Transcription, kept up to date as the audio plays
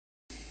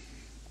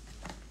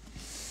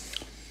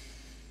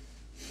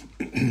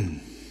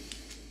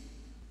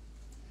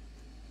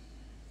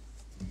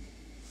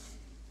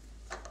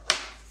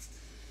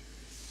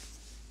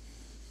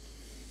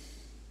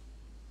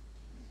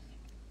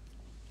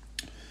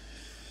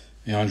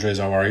Hey Andres,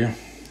 how are you?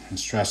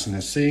 Stressing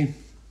to see.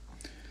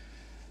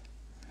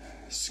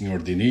 Senor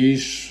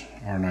Diniz,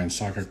 R9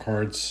 soccer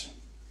cards.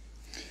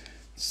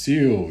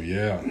 Seal,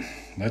 yeah.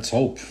 Let's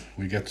hope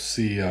we get to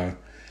see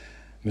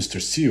Mr.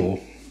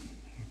 Seal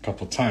a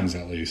couple of times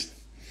at least.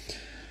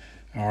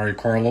 Ari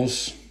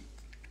Carlos,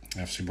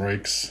 FC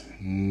Breaks.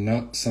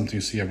 Not something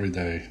you see every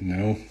day.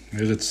 No,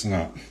 it's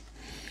not.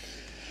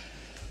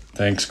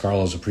 Thanks,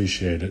 Carlos.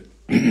 Appreciate it.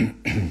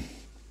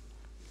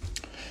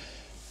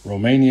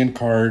 Romanian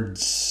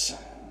cards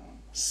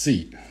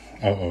C.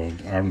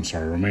 I'm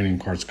sorry. Romanian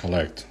cards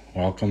collect.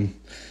 Welcome.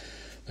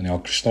 Daniel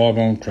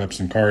Cristóbal, Krebs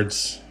and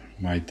Cards.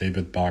 My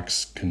David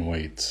box can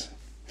wait.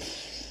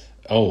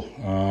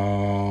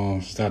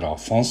 Is that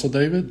Alfonso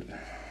David?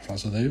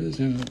 Alfonso David?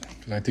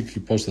 Yeah, I think he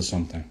posted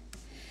something.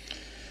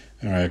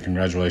 All right,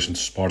 congratulations,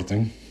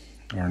 Sporting.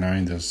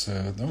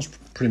 R9, that was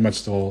pretty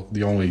much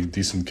the only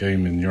decent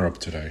game in Europe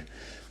today,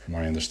 from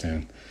what I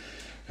understand.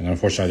 And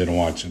unfortunately, I didn't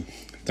watch it.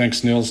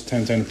 Thanks, Nils.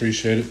 1010,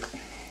 appreciate it.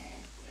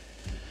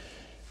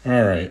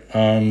 All right.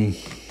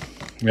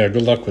 Yeah,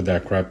 good luck with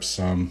that, Krebs,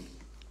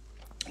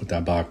 with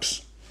that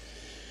box.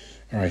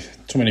 All right.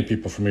 Too many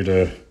people for me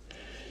to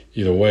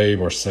either wave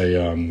or say,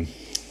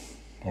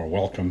 or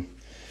welcome.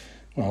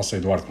 Well, I'll say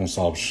Eduardo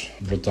Gonçalves.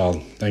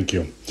 Brutal. Thank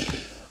you.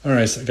 All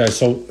right, guys.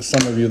 So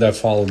some of you that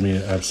follow me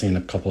have seen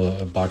a couple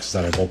of boxes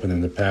that I've opened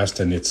in the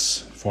past, and it's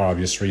for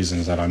obvious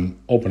reasons that I'm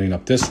opening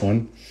up this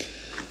one.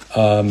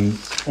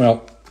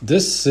 Well,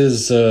 this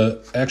is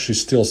actually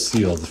still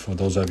sealed. For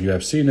those of you who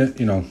have seen it,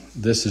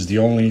 this is the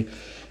only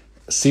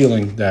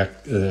sealing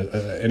that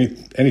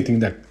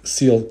anything that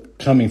sealed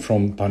coming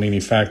from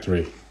Panini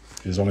factory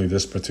is only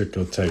this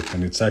particular tape,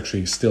 and it's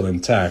actually still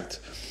intact.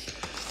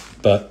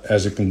 But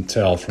as you can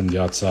tell from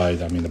the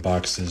outside, I mean, the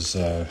box is,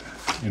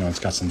 it's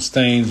got some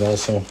stains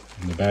also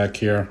in the back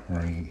here or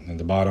in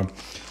the bottom.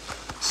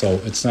 So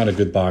it's not a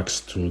good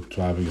box to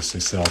obviously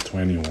sell to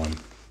anyone.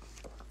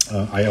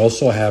 I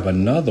also have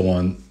another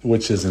one,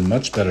 which is in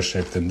much better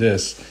shape than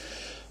this,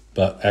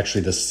 but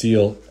actually the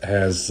seal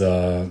has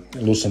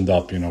loosened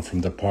up, from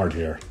the part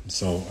here.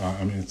 So,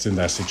 it's in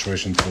that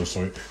situation too.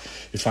 So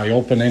if I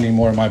open any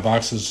more of my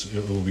boxes,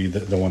 it will be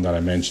the one that I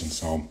mentioned.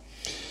 So,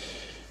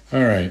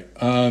 all right,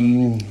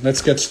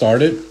 let's get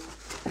started.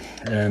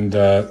 And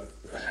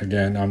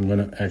again, I'm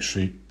going to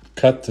actually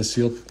cut the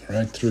seal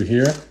right through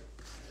here.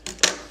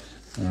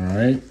 All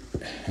right.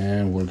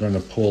 And we're going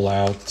to pull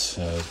out,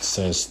 it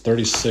says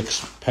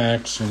 36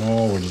 packs,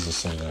 where does it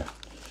say that?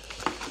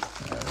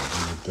 Do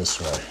it this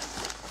way.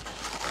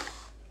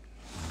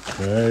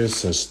 Okay, it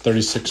says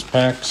 36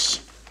 packs.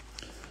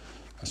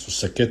 That's what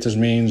saquetas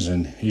means,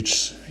 and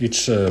each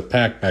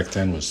pack back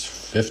then was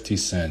 50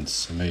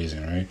 cents.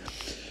 Amazing, right?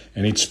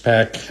 And each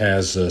pack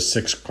has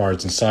 6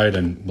 cards inside,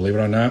 and believe it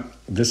or not,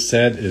 this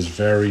set is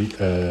very,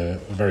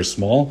 very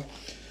small.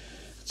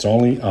 It's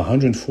only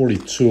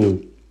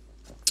 142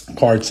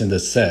 cards in the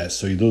set.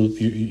 So you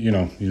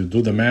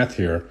do the math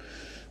here.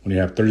 When you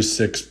have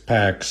 36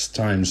 packs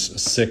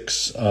times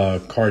 6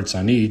 cards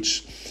on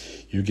each,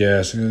 you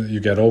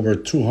get over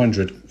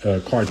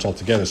 200 cards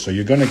altogether. So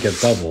you're going to get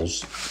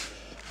doubles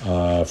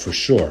for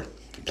sure,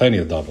 plenty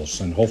of doubles,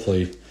 and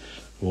hopefully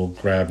we'll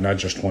grab not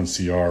just one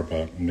CR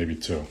but maybe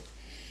 2.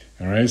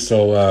 All right,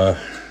 so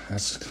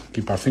let's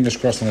keep our fingers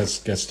crossed and let's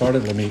get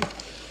started. Let me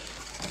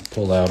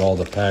pull out all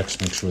the packs,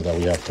 make sure that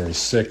we have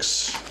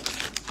 36.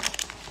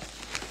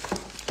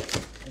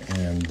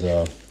 And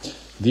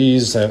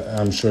these,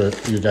 I'm sure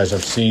you guys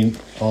have seen.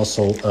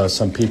 Also,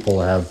 some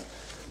people have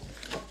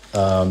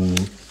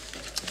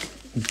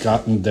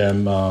gotten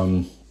them,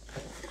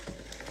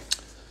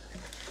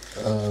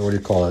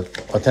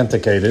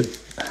 authenticated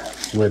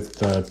with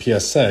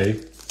PSA,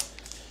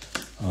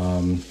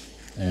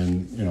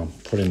 and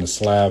put in a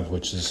slab,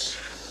 which is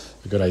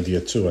a good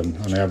idea too. And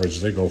on average,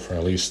 they go for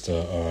at least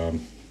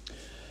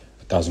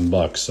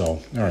 $1,000. So,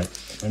 all right,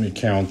 let me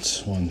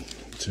count 1,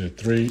 2,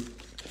 3,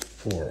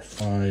 4,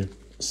 5,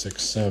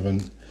 6,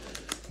 7,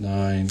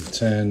 9,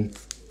 10,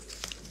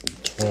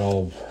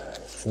 12,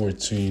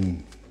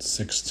 14,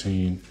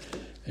 16,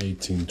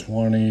 18,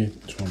 20,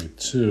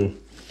 22,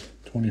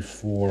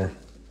 24,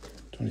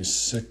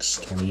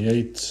 26,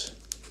 28,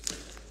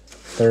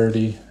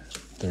 30,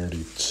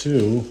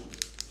 32,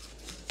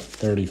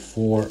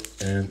 34,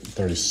 and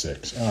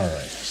 36. All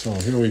right, so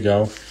here we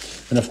go.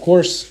 And of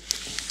course,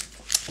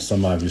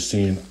 some of you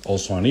seen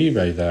also on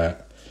eBay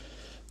that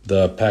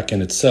the pack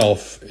in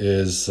itself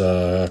is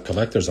a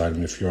collector's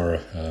item if you're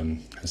a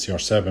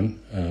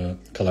CR7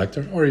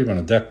 collector or even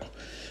a deck,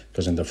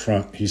 because in the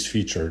front he's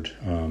featured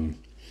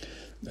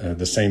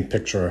the same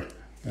picture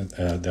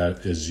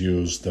that is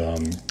used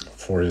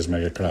for his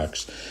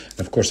Megacraques. And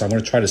of course, I'm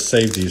going to try to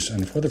save these,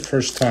 and for the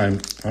first time,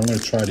 I'm going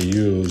to try to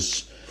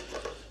use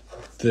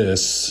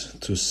this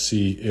to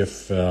see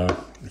if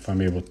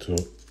I'm able to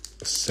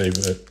save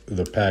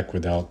the pack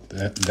without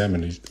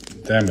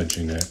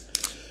damaging it.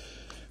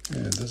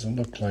 Yeah, it doesn't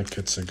look like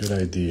it's a good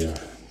idea.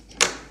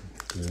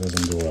 It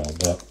doesn't do well,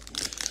 but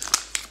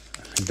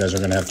you guys are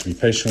going to have to be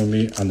patient with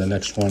me. On the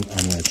next one,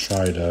 I'm going to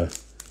try to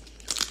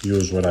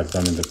use what I've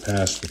done in the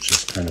past, which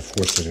is kind of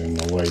force it in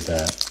a way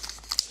that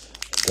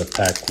the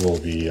pack will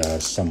be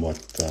somewhat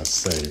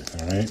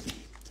saved, all right?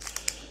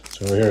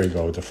 So here we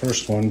go. The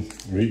first one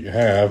we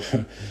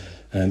have,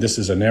 and this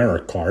is an error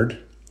card.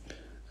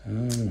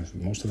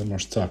 Most of them are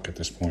stuck at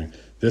this point.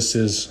 This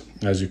is,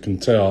 as you can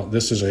tell,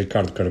 this is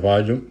Ricardo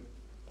Carvalho,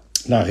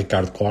 not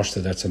Ricardo Costa.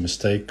 That's a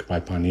mistake by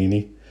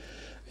Panini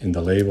in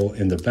the label.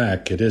 In the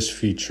back, it is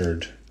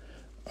featured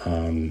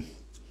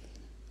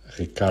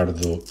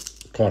Ricardo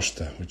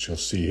Costa, which you'll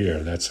see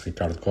here. That's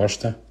Ricardo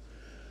Costa,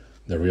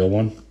 the real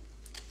one.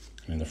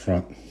 In the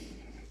front,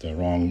 the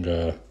wrong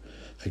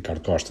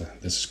Ricardo Costa.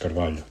 This is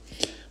Carvalho.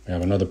 We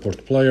have another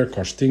Porto player,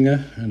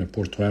 Costinha, and a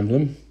Porto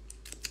emblem.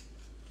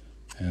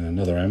 And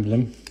another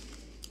emblem.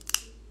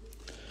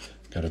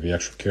 Got to be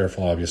extra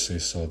careful, obviously,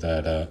 so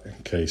that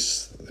in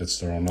case it's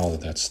the Ronaldo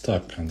that's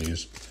stuck on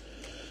these.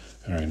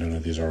 All right, none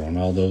of these are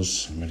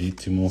Ronaldos.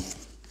 Marítimo.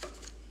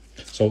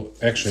 So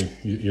actually,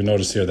 you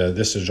notice here that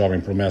this is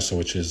Jovem Promessa,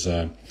 which is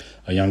a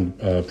young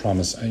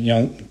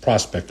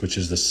prospect, which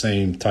is the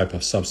same type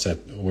of subset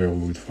where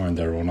we would find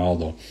the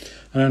Ronaldo.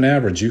 And on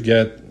average, you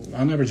get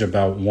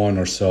about one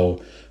or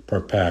so per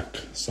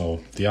pack.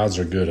 So the odds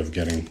are good of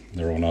getting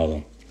the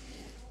Ronaldo.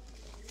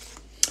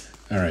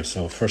 All right,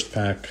 so first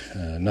pack,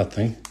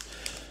 nothing.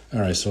 All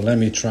right, so let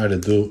me try to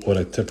do what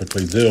I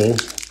typically do,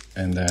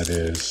 and that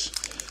is,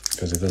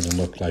 because it doesn't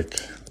look like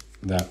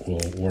that will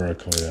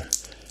work.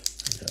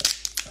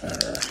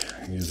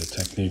 Use a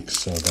technique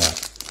so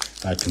that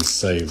I can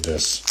save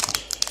this.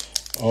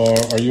 Or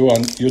are you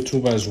on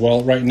YouTube as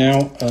well right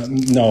now?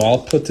 No,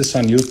 I'll put this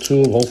on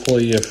YouTube.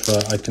 Hopefully, if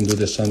I can do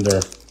this under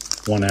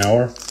 1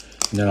 hour,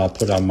 and then I'll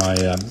put on my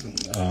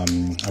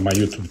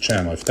YouTube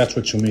channel. If that's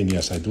what you mean,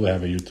 yes, I do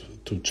have a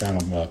YouTube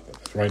channel, but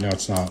right now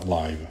it's not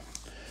live,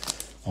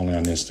 only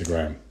on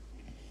Instagram.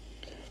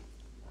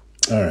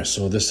 All right,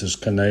 so this is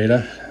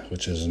Canada,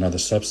 which is another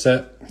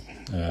subset.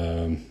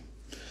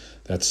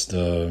 That's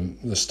the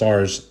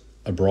Stars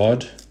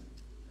Abroad,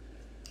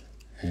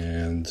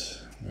 and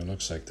it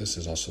looks like this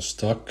is also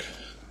stuck.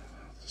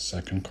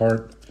 Second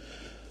card.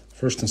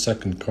 First and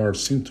second card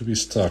seem to be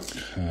stuck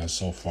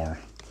so far.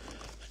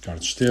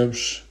 Card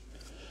Stibs,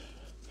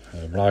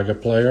 Braga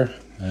player,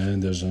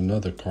 and there's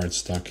another card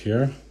stuck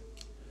here.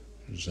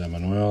 There's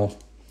Emmanuel,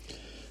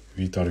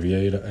 Vitor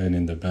Vieira, and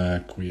in the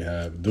back we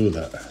have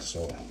Duda.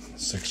 So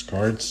 6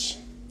 cards.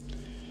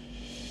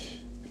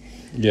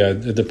 Yeah,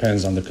 it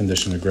depends on the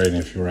condition of grading.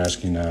 If you're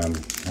asking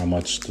how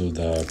much do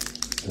the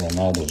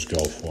Ronaldos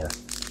go for.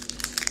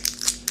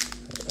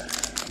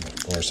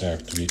 Of course, I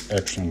have to be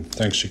excellent.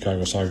 Thanks,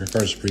 Chicago Soccer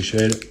Cards.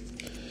 Appreciate it.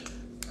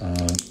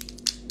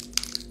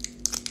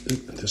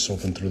 This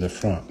opened through the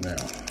front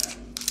now.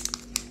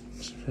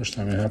 It's the first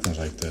time it happens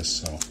like this.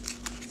 So,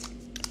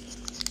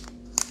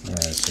 all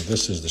right. So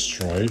this is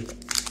destroyed,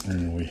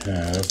 and we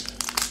have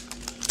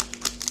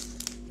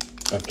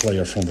a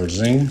player from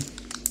Brazil.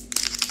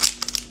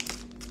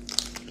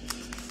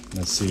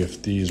 Let's see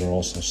if these are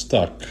also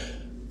stuck.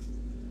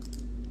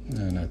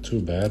 Not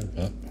too bad,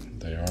 but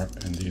they are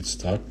indeed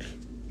stuck. I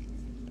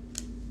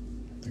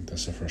think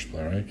that's the first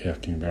player, right? Yeah,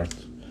 Kingbert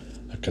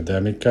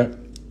Academica.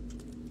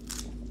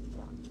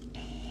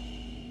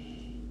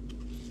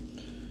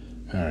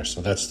 All right,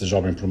 so that's the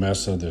Jovem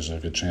Promessa. There's a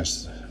good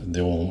chance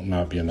there will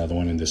not be another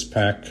one in this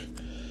pack.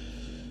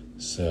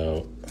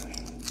 So,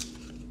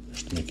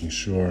 just making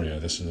sure. Yeah,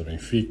 this is the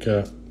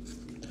Benfica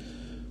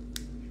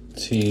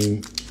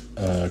team.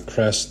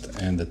 Crest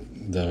and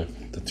the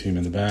team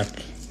in the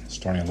back,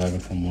 starting 11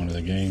 from one of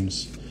the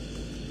games.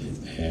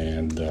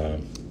 And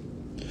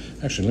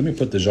actually, let me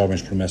put the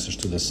Jovem Promessas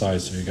to the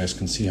side so you guys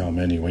can see how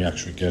many we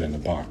actually get in the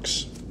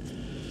box.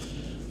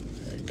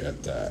 I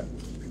got that.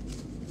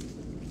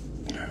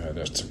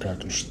 That's a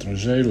Craque no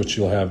Estrangeiro, which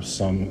you'll have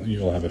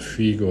a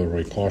Figo or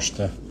Rui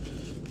Costa,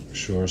 for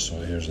sure. So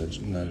here's the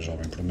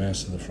Jovem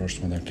Promessa, the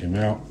first one that came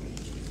out.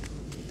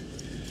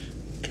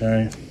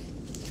 Okay,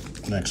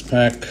 next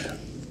pack.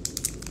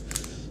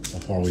 So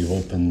far we've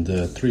opened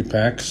 3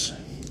 packs.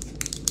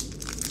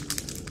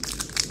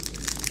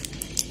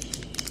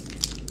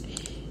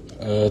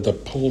 The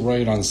pull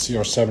rate on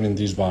CR7 in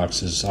these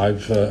boxes,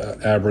 I've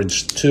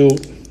averaged 2,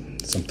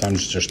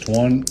 sometimes just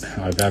 1.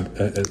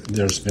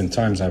 There's been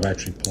times I've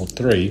actually pulled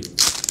 3.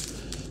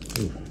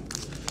 Ooh.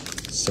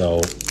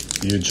 So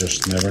you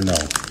just never know.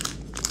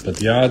 But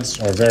the odds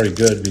are very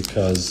good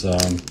because,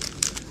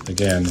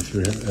 again,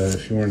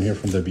 if you weren't here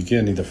from the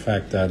beginning, the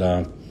fact that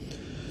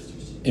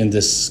in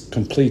this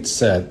complete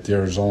set,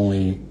 there's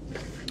only,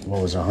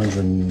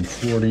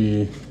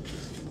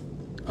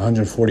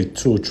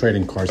 142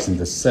 trading cards in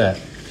the set.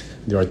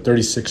 There are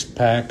 36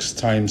 packs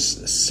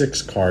times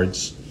 6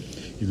 cards.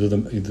 You do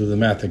the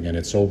math again.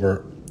 It's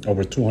over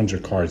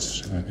 200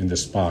 cards in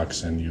this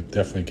box, and you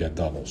definitely get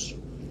doubles.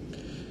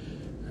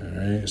 All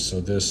right,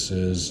 so this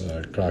is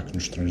Craque no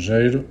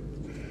Estrangeiro.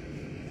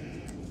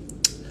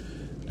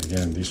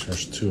 Again, these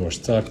first two are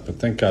stuck, but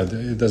thank God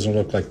it doesn't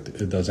look like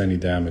it does any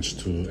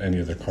damage to any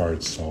of the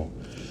cards, so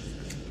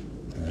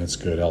that's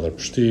good. Elder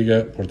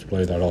Postiga, Porto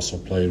player that also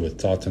played with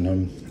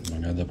Tottenham,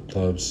 among other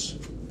clubs.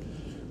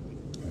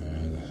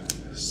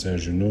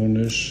 Sergio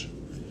Nunes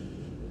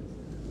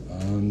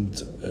and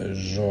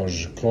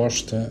Jorge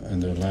Costa,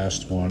 and the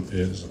last one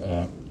is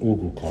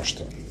Hugo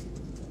Costa.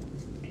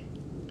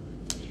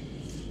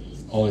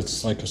 Oh,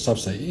 it's like a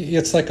subset.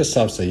 It's like a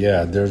subset,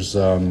 yeah. There's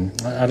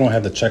I don't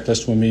have the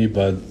checklist with me,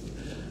 but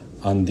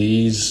on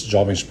these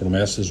Jovens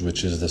Promessas,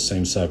 which is the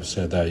same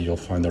subset that you'll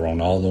find the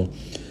Ronaldo,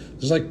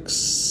 there's like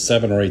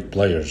 7 or 8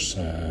 players.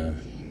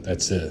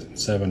 That's it.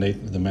 7,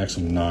 8, the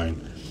maximum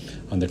 9.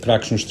 On the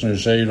Craques no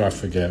Estrangeiro, I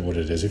forget what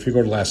it is. If you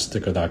go to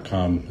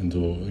laststicker.com and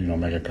do,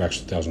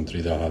 Megacraques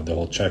 2003, they'll have the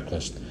whole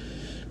checklist.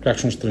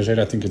 Craques no Estrangeiro,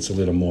 I think it's a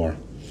little more.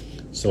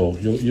 So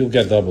you'll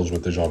get doubles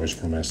with the Jovens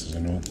Promessas,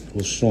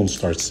 we'll soon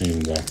start seeing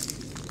that.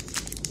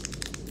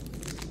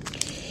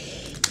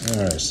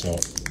 All right, so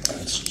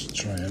let's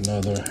try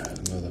another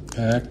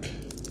pack.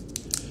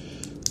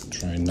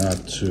 Try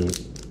not to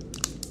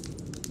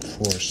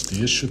force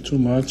the issue too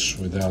much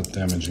without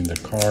damaging the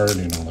card,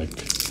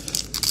 like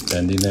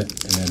bending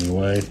it in any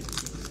way.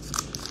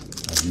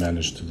 I've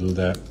managed to do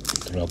that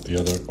throughout the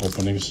other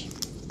openings.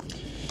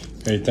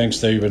 Hey, thanks,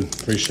 David.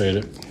 Appreciate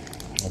it.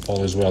 Hope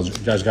all is well. You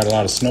guys got a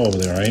lot of snow over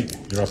there, right?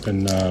 You're up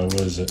in,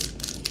 what is it,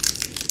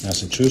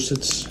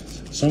 Massachusetts?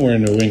 Somewhere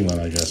in New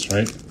England, I guess,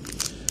 right?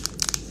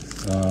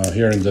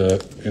 Here in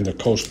the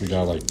coast, we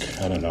got like,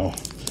 I don't know,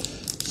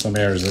 some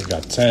areas that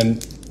got 10,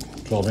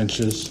 12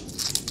 inches.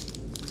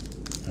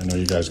 I know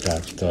you guys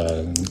got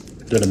a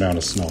good amount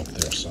of snow up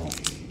there, so. All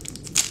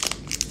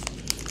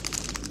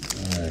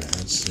right,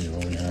 let's see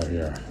what we have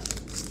here.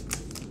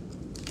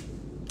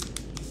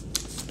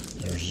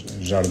 There's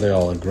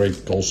Jardel, a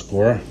great goal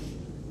scorer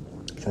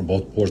for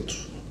both Porto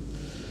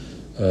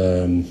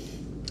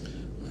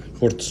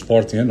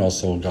Sporting and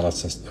also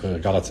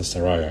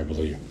Galatasaray, I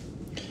believe.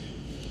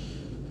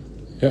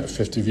 Yeah,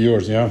 50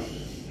 viewers, yeah.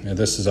 And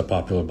this is a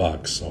popular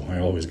box, so I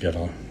always get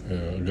a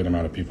good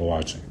amount of people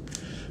watching.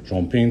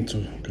 João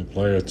Pinto, good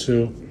player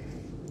too.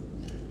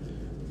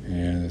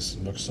 And it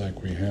looks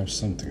like we have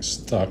something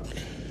stuck.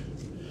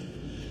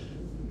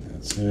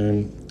 That's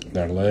him.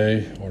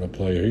 Darley, what a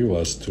player he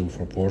was too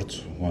for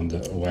Porto. Won the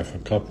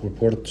UEFA Cup with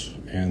Porto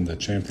and the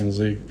Champions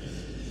League.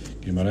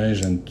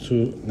 Guimarães and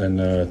two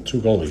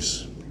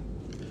goalies.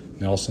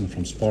 Nelson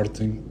from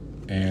Sporting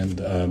and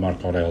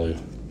Marco Aurelio.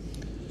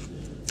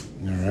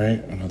 All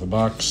right, another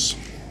box.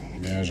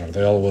 Yeah,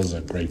 Jardel was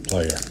a great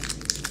player.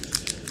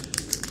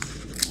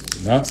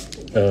 Not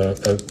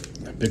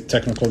a big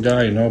technical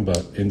guy,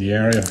 but in the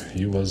area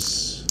he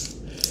was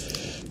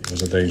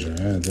a danger.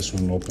 This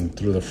one opened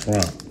through the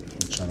front,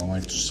 which I don't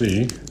like to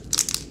see.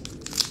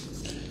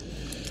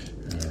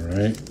 All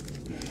right,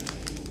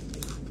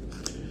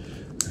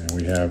 and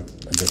we have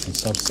a different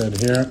subset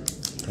here.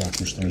 Craques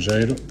no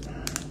Estrangeiro.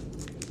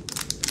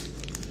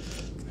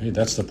 Hey,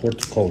 that's the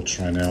Porto coach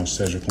right now,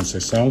 Sérgio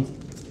Conceição.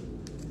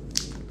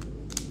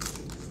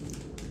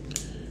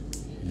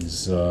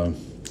 He's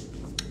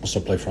also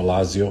played for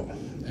Lazio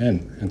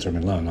and Inter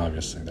Milan,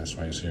 obviously. That's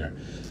why he's here.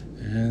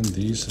 And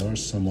these are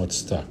somewhat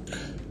stuck.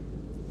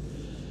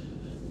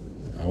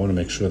 I want to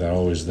make sure that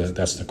always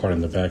that's the card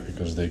in the back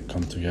because they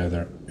come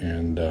together,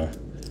 and I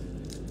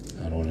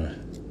don't want to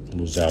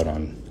lose out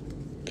on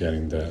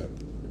getting the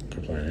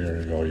player. Here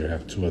you go. You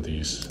have 2 of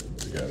these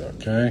together,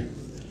 okay?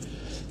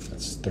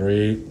 That's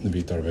 3.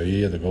 Vitor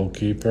Veia, the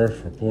goalkeeper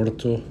for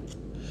Porto.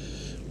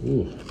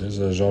 Ooh, there's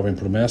a Jovem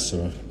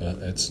Promessa, but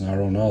it's not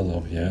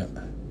Ronaldo yet.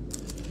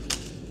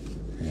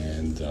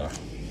 And, all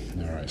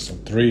right, so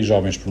 3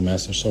 Jovens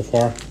Promessas so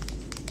far.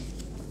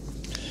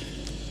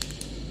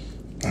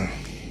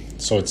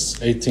 So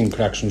it's 18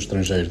 Craques no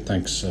Estrangeiro.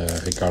 Thanks,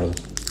 Ricardo.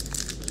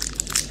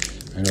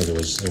 I know there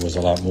was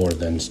a lot more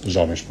than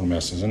Jovens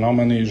Promessas. And how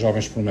many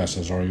Jovens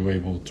Promessas are you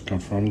able to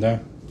confirm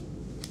that?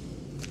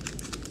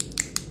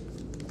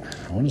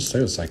 I want to say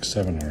it's like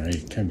 7 or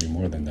 8. Can't be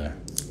more than that.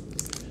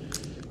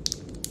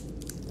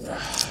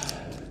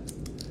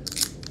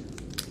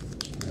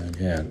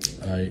 Again,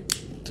 I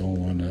don't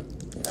want to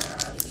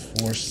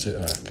force it.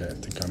 Okay, I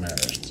think I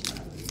managed.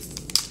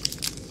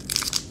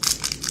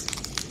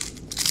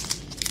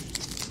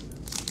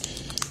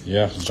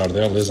 Yeah,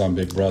 Jardel is on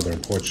Big Brother in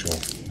Portugal.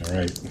 All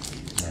right,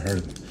 I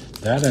heard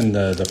that, and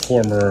the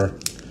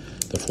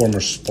former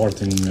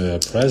Sporting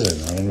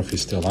president. I don't know if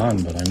he's still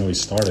on, but I know he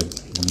started.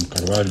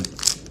 Carvalho.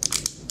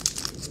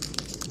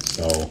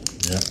 So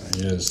yeah,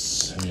 he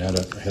is. He had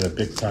a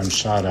big time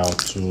shout out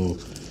to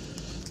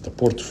the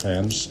Porto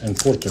fans and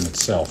Porto in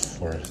itself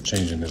for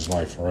changing his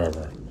life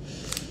forever.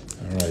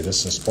 All right, this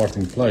is a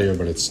Sporting player,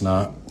 but it's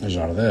not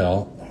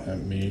Jardel.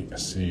 Let me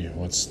see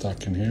what's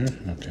stuck in here.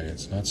 Okay,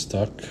 it's not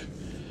stuck.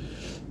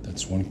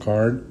 That's 1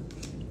 card.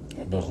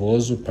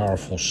 Barroso,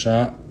 powerful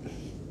shot.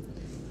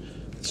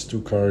 It's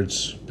 2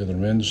 cards. Pedro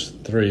Mendes,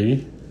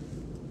 3.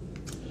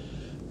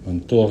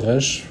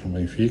 Torres from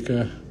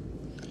Benfica.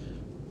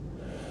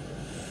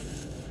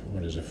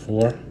 What is it,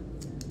 4?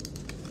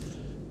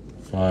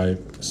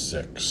 5,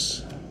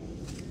 6.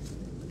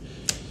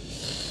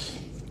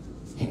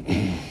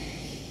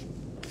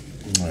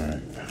 All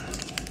right.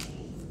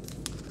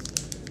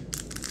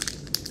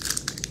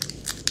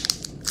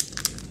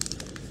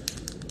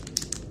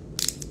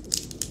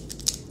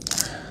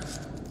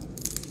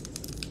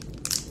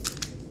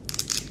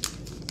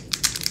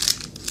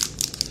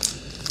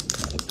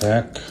 Another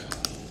pack.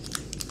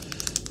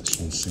 This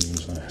one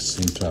seems, I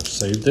seem to have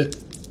saved it.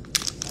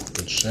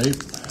 Good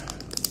shape.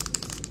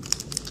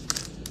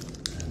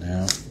 And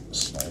now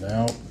slide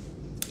out.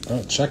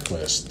 Oh,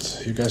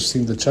 checklist. You guys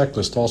seen the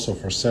checklist also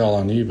for sale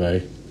on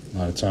eBay. A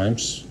lot of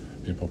times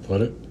people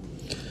put it.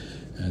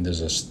 And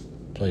there's a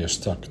player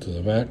stuck to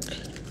the back.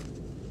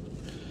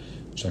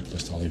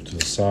 Checklist I'll leave to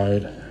the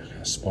side.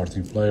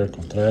 Sporting player,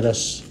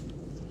 Contreras.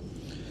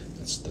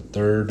 That's the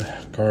third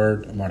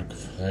card. Marco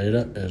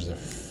Ferreira is the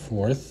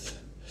fourth.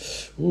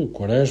 Ooh,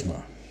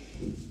 Quaresma.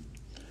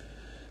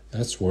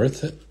 That's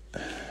worth it.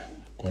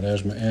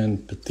 Quaresma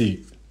and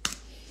Petit.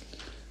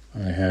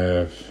 I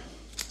have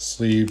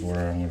sleeve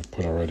where I'm going to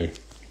put already.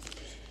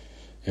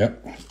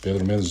 Yep,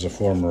 Pedro Mendes is a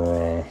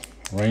former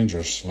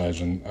Rangers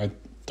legend. I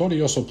thought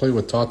he also played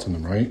with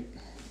Tottenham, right?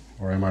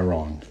 Or am I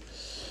wrong?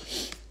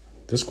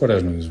 This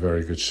Quaresma is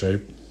very good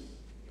shape.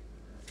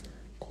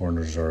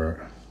 Corners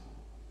are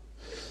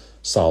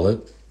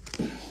solid.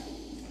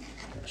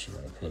 Where should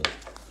I put it?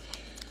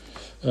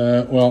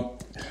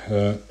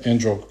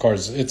 Andrew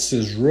cards. It's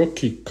his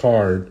rookie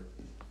card,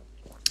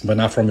 but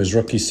not from his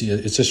rookie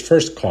season. It's his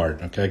first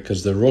card, okay?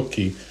 Because the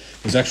rookie,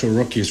 his actual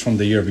rookie is from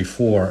the year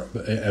before,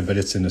 but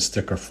it's in a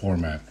sticker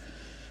format.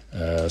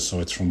 So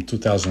it's from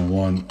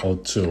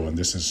 2001-02, and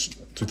this is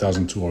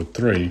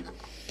 2002-03.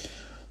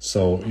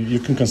 So you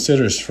can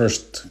consider his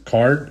first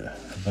card,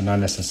 but not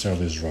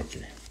necessarily his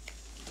rookie.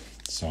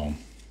 So, all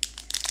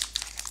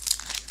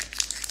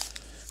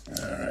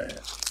right.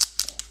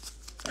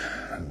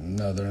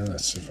 Another,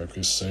 let's see if I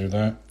can save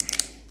that.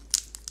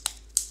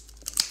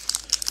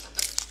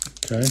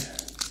 Okay.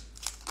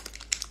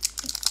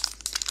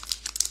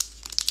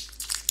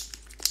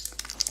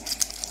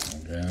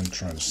 Again,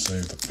 trying to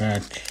save the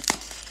pack.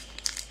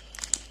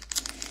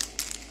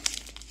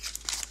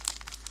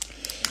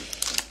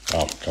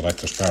 Oh,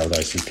 Collector's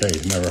Paradise UK.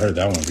 Never heard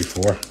that one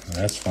before.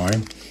 That's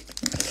fine.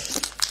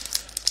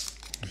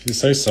 If you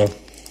say so.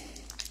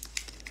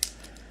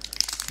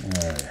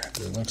 Alright,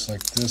 it looks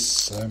like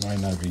this I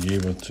might not be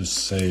able to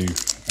save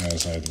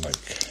as I'd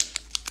like.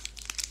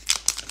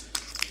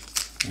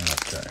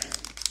 Okay.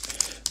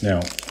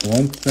 Now,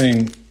 one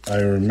thing I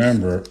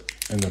remember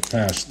in the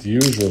past,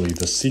 usually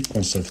the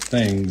sequence of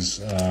things,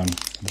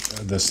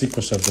 the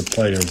sequence of the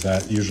players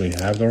that usually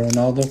have the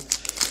Ronaldo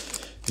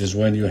is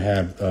when you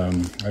have,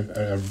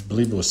 I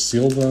believe it was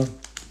Silva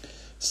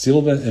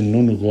and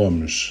Nuno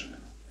Gomes,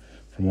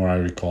 from what I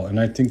recall. And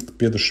I think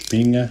Pedro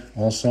Espinha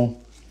also.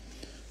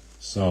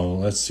 So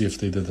let's see if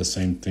they did the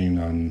same thing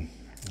on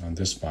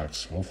this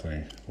box.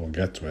 Hopefully we'll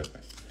get to it.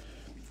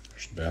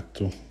 There's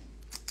Beto.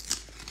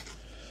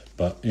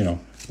 But, you know,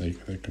 they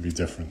could be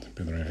different.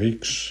 Pedro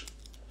Henriques,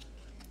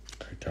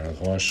 Ricardo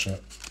Rocha,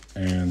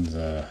 and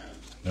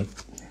nope,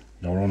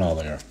 no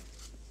Ronaldo here.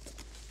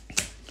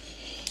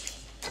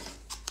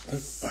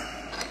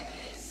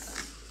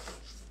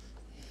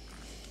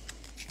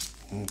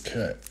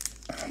 Okay,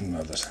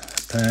 another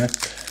pack.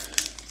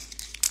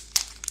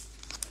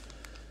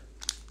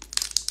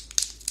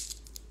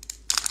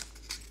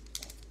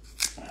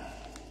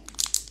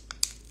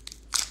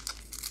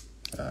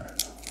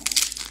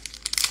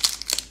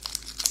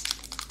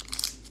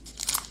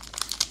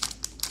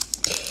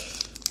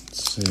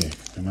 Let's see,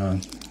 come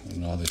on.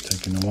 No, they're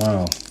taking a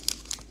while.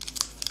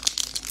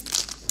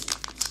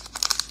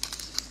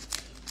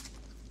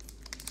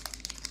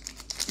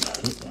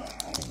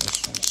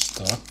 This one's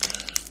stuck.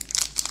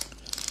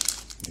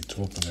 Need to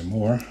open it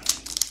more.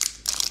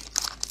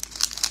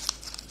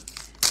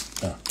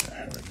 Okay,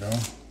 here we go.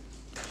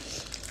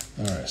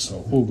 Alright,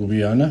 so Hugo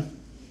Viana,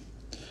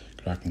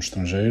 craque no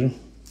estrangeiro.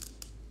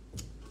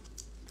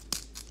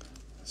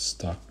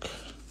 Stuck.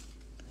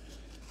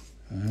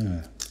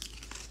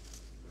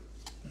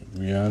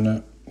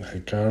 Viana,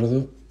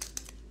 Ricardo,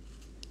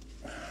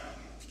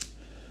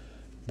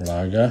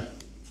 Braga,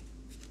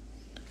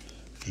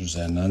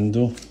 José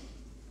Nando,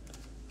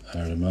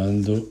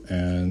 Armando,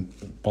 and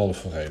Paulo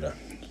Ferreira,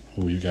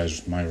 who you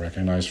guys might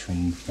recognize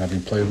from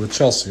having played with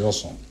Chelsea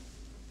also.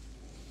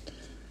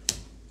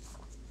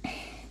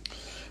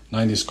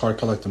 90s card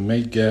collector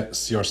may get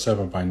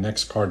CR7 by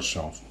next card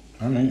show.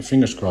 All right,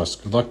 fingers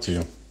crossed. Good luck to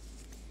you.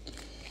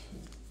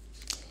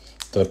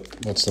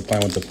 What's the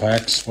plan with the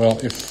packs? Well,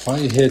 if I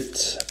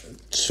hit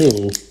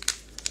 2,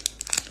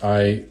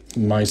 I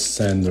might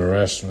send the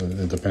rest,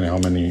 depending how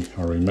many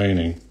are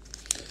remaining,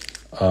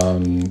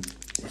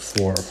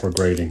 for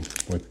grading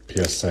with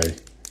PSA,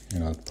 you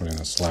know, put in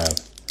a slab.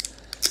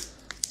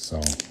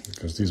 So,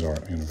 because these are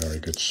in very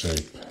good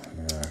shape.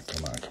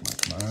 Come on.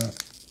 All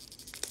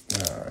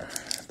right.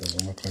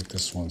 Doesn't look like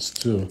this one's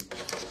too.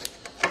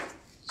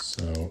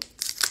 So,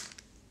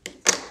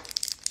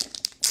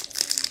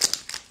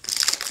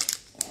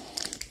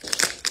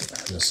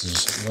 This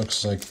is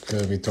looks like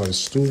Vitória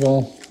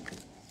Setúbal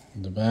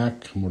in the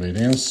back,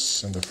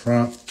 Moreirense in the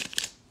front.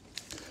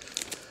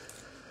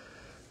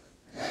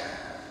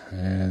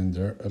 And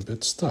they're a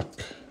bit stuck.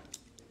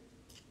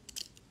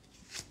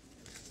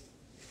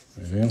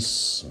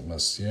 Moreirense,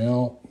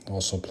 Maciel,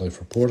 also play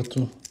for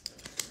Porto.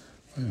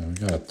 Yeah, we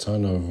got a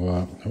ton of,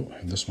 oh,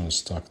 this one is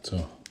stuck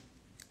too.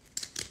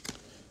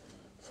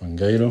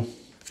 Fangueiro,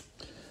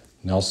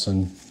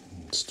 Nelson,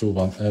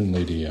 Setúbal, and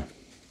Leiria.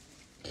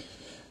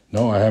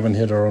 No, I haven't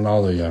hit a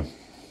Ronaldo yet,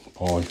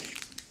 Paulie.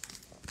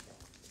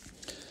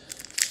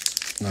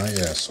 Not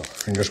yet, so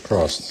fingers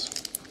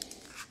crossed.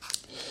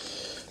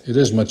 It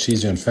is much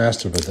easier and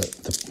faster, but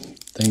the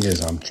thing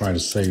is, I'm trying to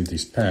save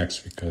these packs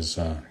because,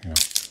 you know,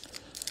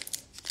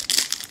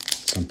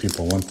 some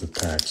people want the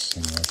packs,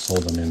 and I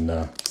sold them in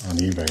on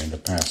eBay in the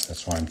past.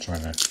 That's why I'm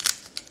trying to,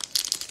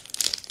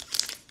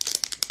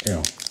 you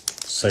know,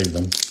 save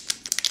them.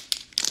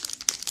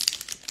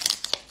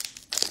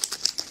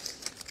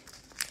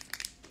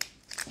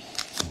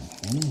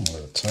 A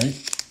little tight.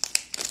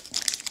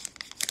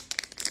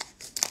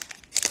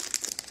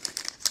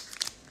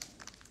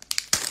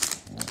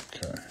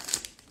 Okay.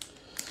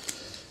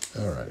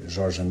 All right,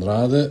 Jorge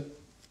Andrade.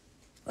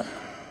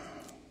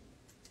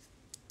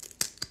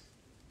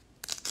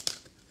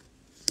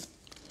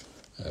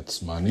 That's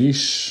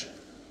Manish.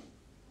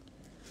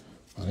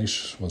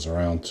 Manish was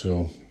around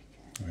too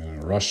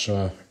in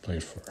Russia,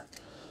 played for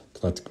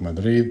Athletic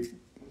Madrid,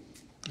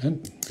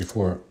 and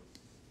before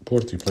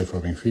Porto, he played for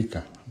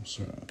Benfica.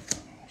 So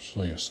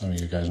yeah, some of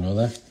you guys know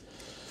that.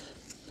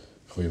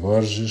 Rui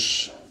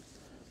Borges,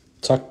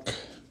 Tuck,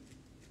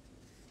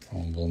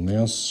 from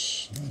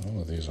Bolonense. All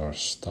of these are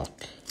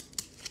stuck.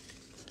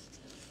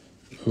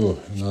 Ooh,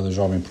 another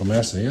Jovem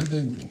Promessa. Yeah,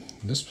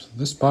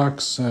 this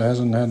box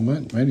hasn't had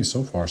many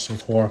so far. So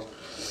far,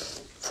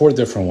 4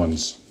 different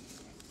ones.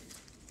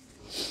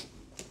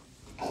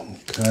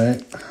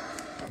 Okay,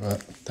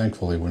 but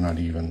thankfully we're not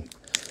even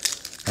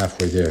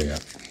halfway there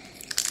yet.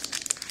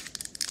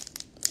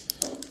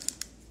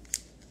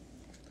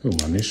 Ooh,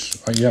 Manish.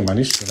 Yeah,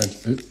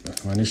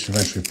 Manish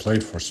eventually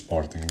played for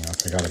Sporting. I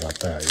forgot about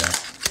that, yeah.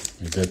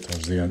 He did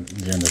towards the end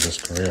of his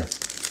career.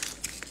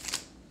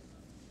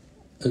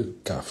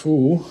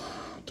 Cafu,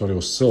 thought it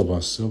was Silva.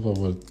 Silva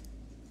would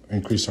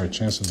increase our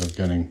chances of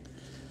getting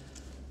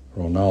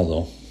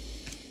Ronaldo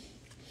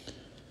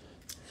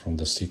from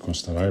the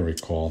sequence that I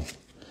recall.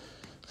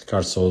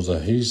 Ricardo Souza,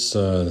 he's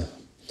a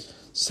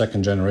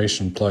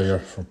second-generation player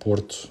for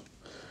Porto.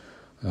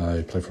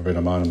 He played for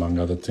Beira-Mar among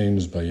other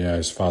teams, but yeah,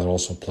 his father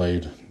also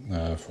played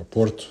for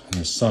Porto, and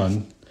his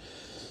son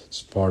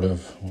was part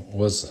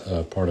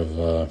of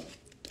the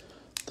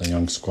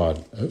young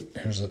squad. Oh,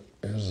 here's it.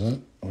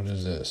 What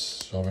is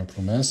this? Jovem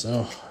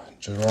Promessa. Oh,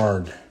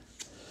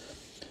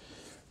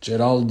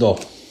 Geraldo.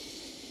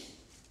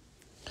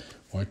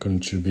 Why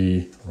couldn't you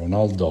be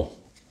Ronaldo?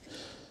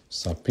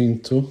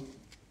 Sapinto.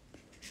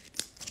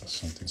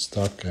 Something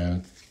stuck,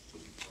 and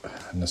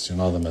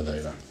Nacional de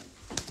Madeira.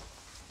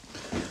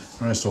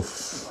 All right, so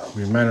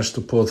we managed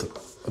to pull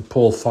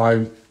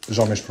 5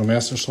 Jovens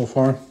Promessas so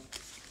far.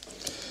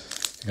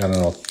 Got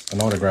an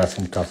autograph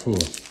from Cafu.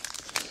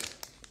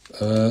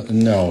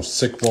 No,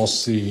 Sickball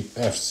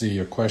FC,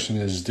 your question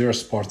is there a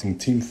Sporting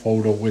team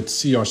photo with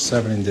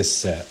CR7 in this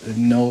set?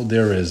 No,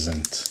 there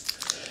isn't.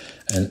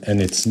 And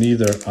it's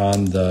neither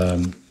on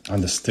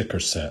the sticker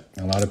set.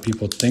 A lot of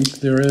people think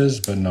there is,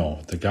 but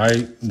no. The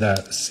guy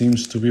that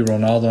seems to be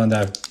Ronaldo in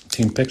that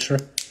team picture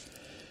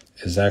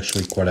is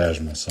actually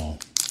Quaresma, so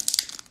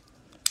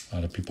a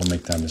lot of people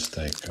make that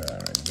mistake. All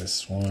right,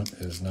 this one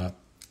is not,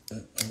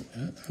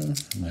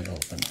 might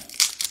open.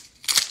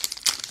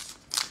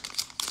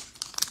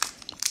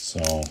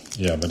 So,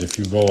 yeah, but if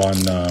you go on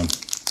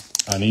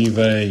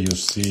eBay, you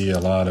see a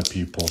lot of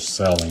people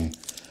selling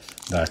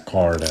that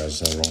card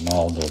as a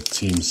Ronaldo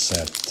team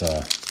set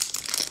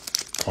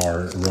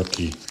card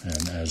rookie,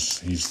 and as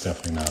he's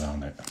definitely not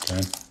on it,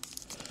 okay?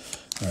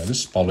 All right, this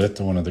is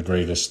Pauleta, one of the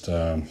greatest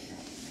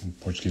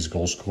Portuguese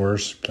goal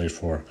scorers. Played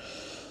for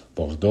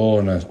Bordeaux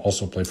and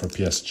also played for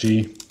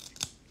PSG.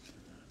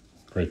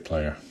 Great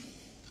player.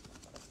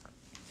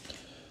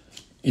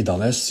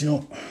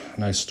 Idalessio,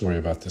 nice story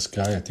about this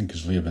guy. I think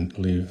he's living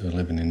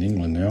in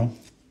England now.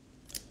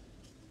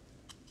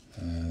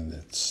 And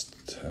it's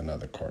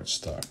another card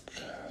stock.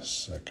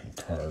 Second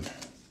card.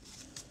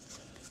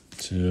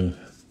 2,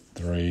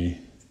 3.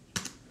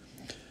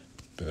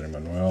 Pedro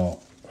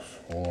Manuel.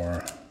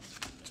 4,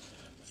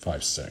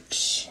 5,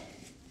 6.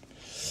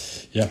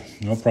 Yeah,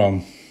 no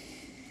problem.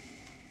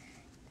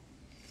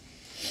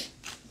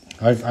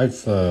 I've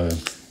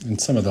in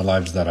some of the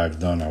lives that I've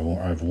done,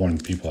 I've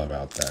warned people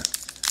about that.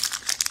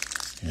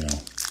 You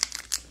know,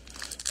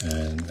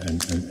 and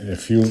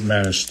if you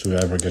manage to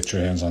ever get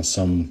your hands on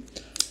some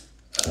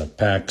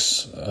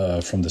packs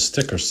from the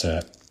sticker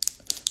set,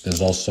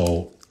 there's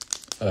also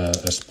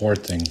a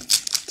Sporting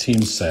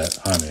team set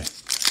on it,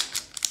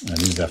 and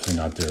he's definitely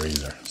not there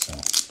either. So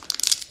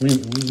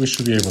we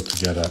should be able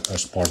to get a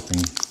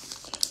Sporting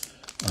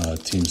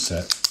team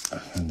set,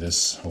 and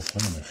this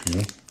hopefully in a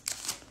few.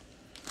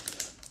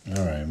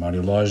 All right,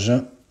 Mario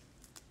Loja.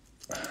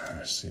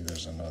 I see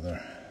there's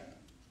another.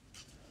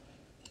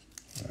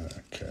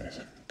 Okay,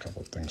 a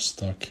couple things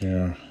stuck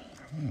here.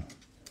 Oh.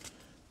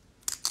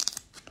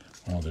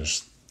 Well,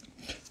 there's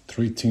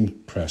 3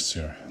 team press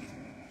here.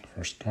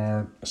 First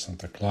card,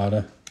 Santa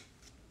Clara.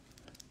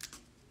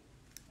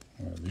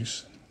 Well,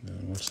 these,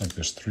 it looks like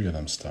there's 3 of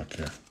them stuck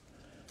here.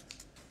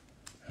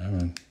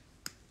 Haven't.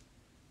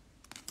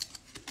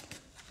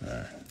 All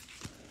right.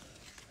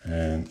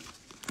 And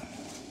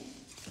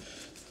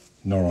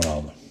no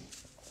Ronaldo.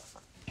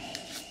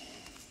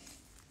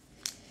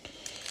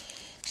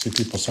 See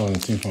people selling the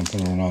team from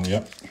putting Ronaldo.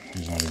 Yep,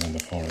 he's not even in the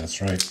photo.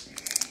 That's right.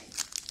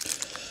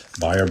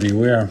 Buyer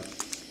beware.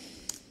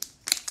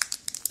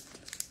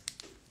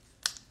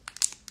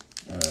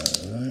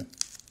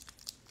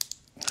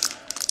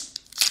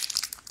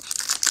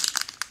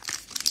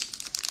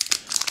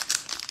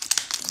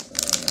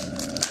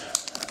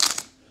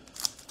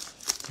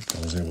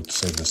 I was able to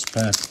save this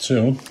pack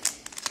too.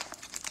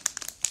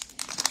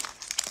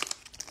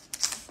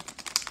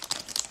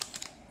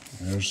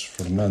 There's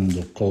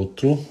Fernando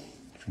Couto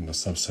from the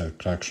subset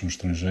Craques no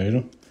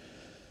Estrangeiro.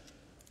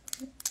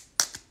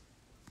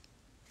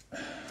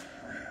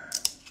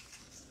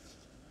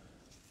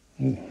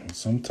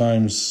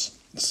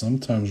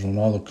 Sometimes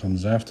Ronaldo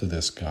comes after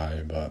this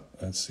guy, but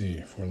let's see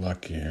if we're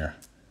lucky here.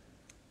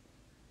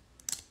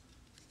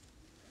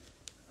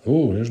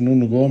 Oh, here's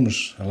Nuno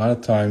Gomes. A lot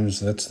of times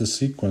that's the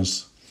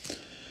sequence.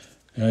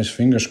 Guys,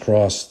 fingers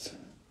crossed.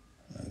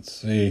 Let's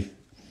see.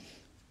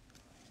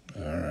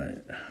 All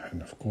right,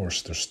 and of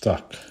course they're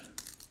stuck.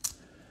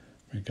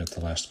 We get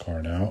the last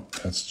card out.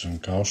 That's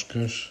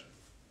Jankauskas.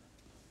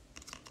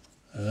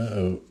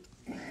 Uh-oh.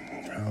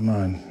 Come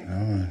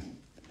on.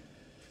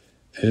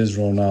 Is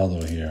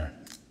Ronaldo here?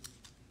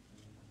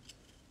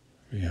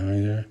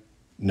 Behind here?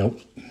 Nope,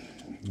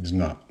 he's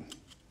not.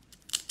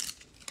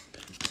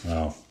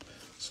 Wow.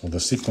 So the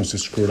sequence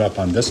is screwed up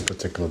on this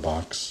particular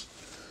box.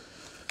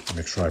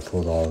 Make sure I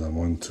pulled all of them.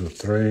 1, 2,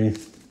 3,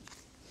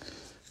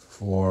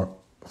 4.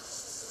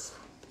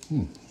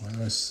 Why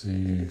do I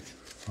see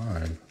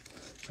 5?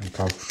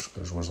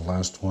 Jankauskas was the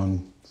last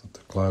one.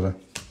 Santa Clara.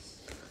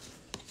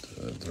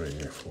 2,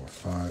 3, 4,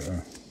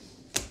 5.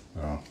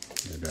 Oh,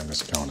 maybe I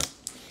miscounted.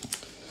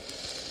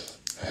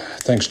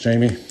 Thanks,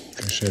 Jamie.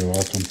 Appreciate it.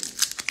 Welcome.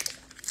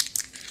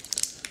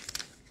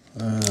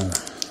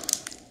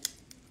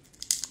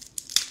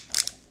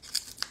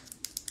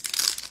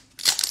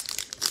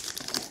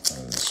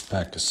 This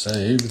pack is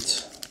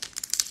saved.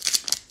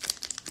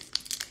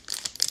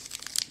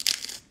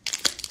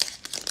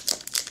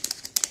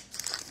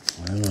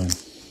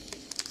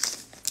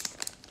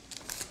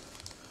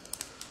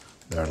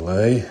 There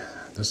lay.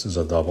 This is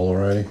a double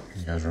already.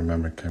 You guys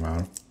remember it came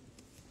out.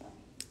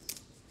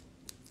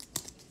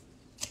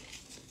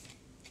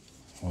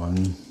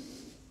 1,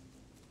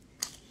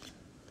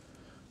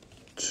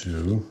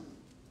 2,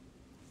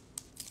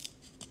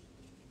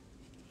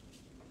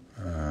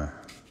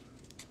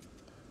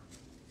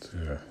 2.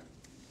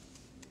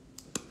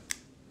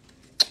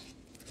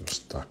 You're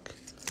stuck.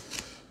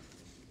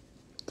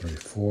 3,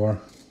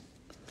 4,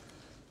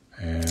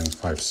 and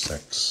 5,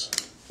 6.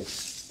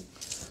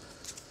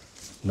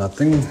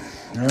 Nothing.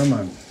 Come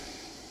on.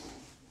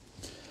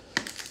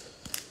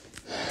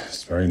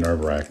 It's very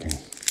nerve-wracking.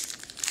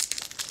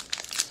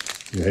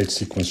 You hate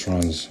sequence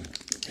runs.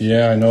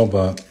 Yeah, I know,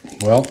 but,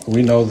 well,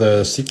 we know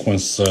the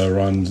sequence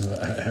run,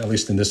 at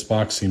least in this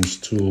box, seems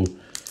to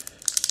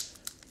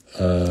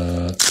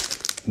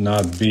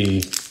not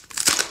be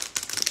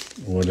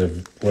what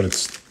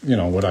it's,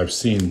 what I've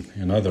seen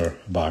in other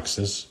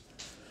boxes.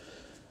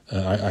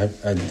 I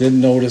did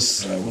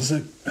notice, was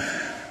it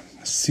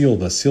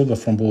Silva? Silva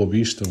from Boa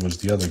Vista was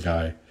the other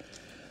guy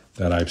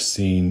that I've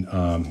seen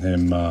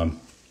him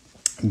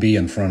be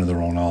in front of the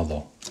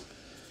Ronaldo.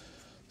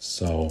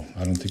 So,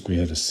 I don't think we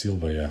had a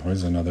Silva yet.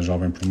 Where's another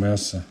Jovem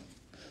Promessa?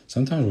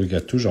 Sometimes we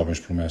get 2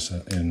 Jovens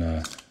Promessa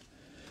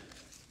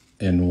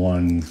in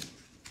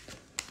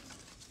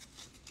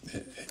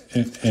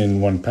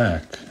one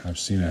pack. I've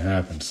seen it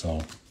happen,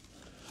 so.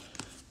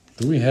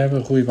 Do we have a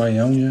Rui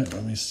Baião yet?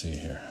 Let me see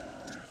here.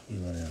 Rui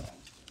Baião.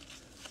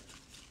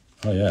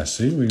 Oh yeah,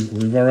 see,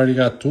 we've already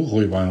got 2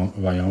 Rui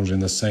Baiãos in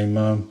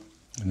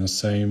the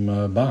same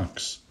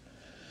box.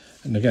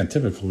 And again,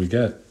 typically we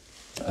get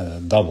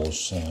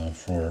doubles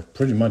for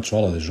pretty much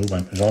all of the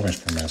Jovens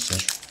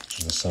Promessas, which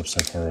is a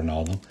subset for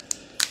Ronaldo.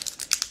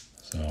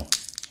 So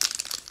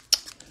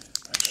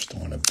I just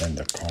don't want to bend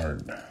the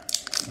card.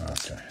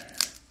 Okay,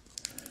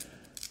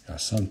 got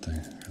something.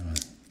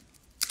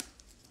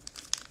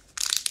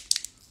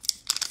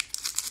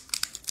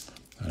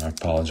 And I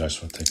apologize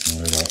for taking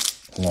a little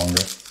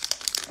longer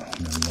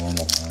than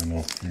normal. I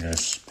know you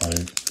guys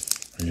probably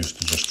are used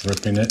to just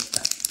ripping it.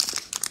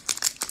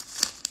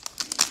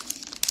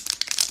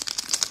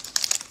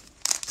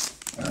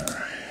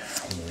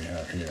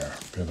 Here,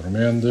 Pedro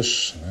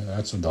Mendes,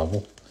 that's a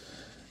double.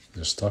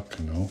 They're stuck,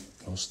 no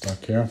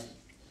stuck here.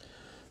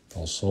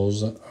 Paul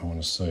Souza, I want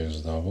to say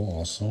is double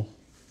also.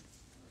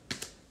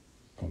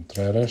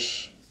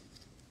 Contreras.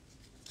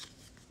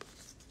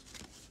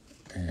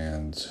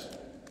 And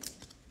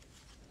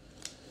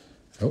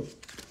oh,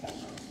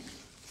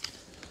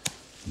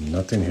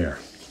 nothing here.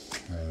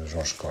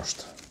 Jorge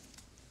Costa.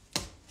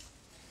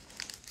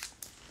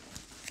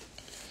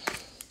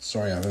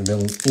 Sorry, I haven't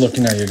been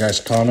looking at you guys'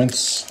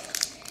 comments.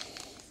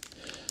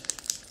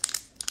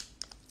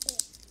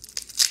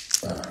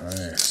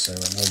 Alright, save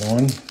another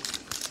one.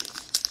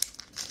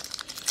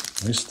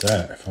 At least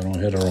that. If I don't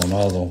hit a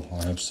Ronaldo,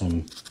 I'll have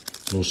some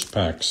loose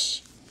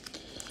packs.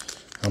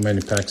 How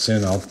many packs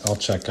in? I'll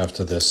check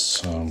after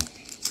this.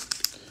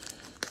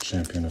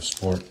 Champion of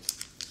Sport.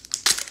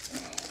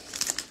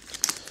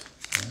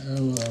 I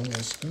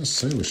was going to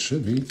say we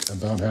should be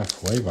about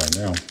halfway by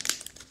now.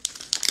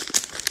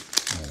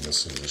 And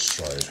this is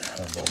destroyed.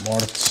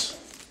 Mort.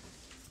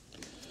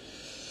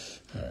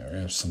 Alright, we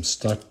have some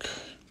stuck.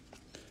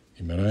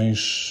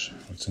 Guimarães.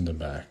 What's in the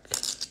back?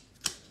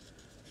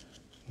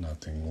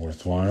 Nothing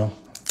worthwhile.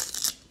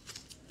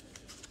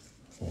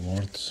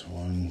 Mort.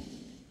 One.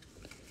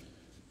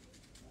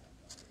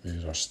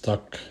 These are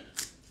stuck.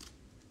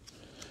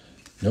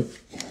 Nope.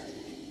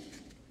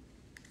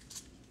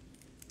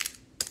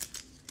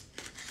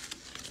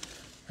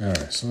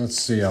 Alright, so let's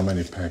see how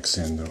many packs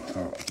in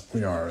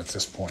we are at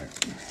this point.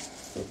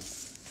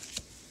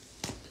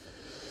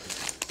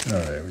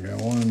 Alright, we got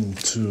 1,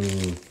 2,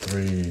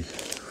 3,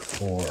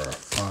 4,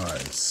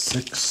 5,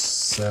 6,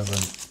 7,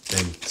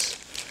 8,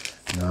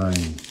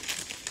 9,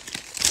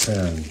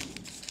 10,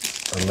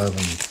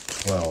 11,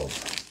 12,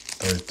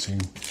 13,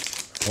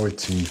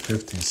 14,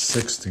 15,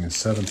 16,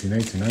 17,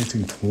 18,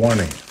 19,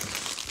 20.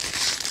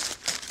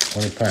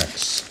 20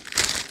 packs.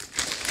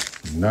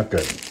 Not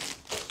good.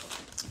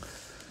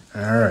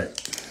 All right.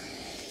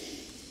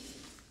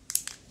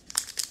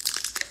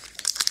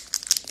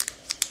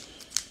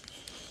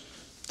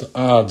 The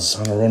odds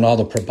on a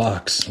Ronaldo per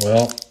box.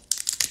 Well,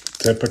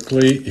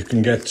 typically you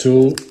can get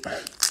 2,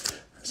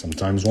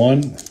 sometimes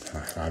 1.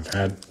 I've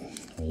had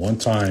one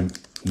time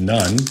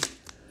none,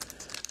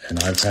 and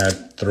I've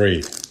had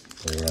 3,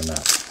 believe it or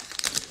not.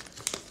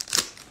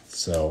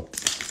 So,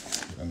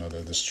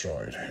 another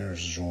destroyed.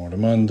 Here's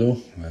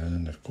Ronaldo,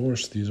 and of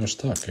course these are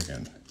stuck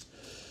again.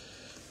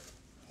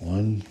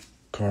 1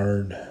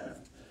 card,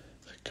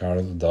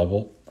 Ricardo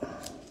double.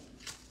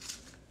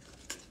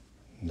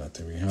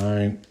 Nothing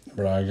behind.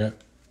 Braga.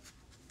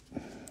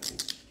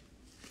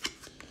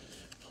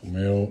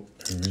 Romeo,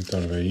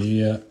 Vitor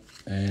Veia,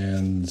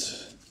 and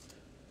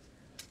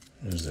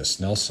where's this?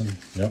 Nelson.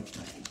 Yep.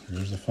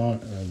 Here's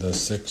the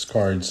 6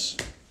 cards.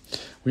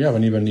 We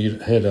haven't even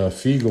hit a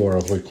Figo or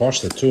a Rui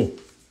Costa too.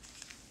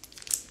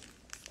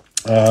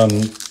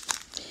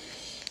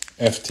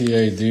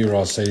 FTAD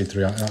Ross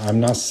 83. I'm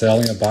not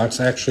selling a box.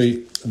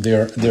 Actually,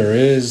 there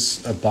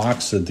is a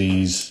box of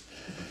these,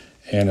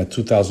 and a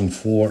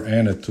 2004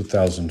 and a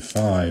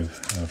 2005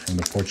 from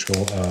the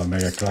Portugal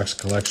Megacraques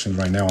collection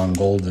right now on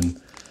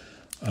Golden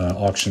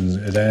auctions.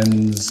 It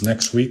ends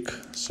next week,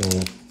 so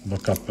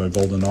look up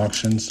Golden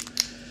Auctions,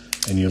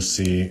 and you'll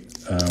see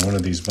one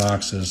of these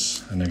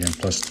boxes, and again,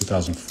 plus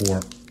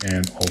 2004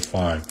 and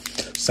 05.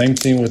 Same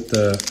thing with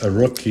a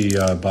rookie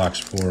box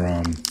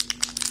for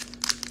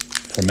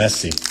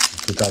Messi,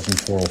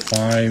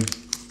 2004-05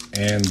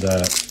 and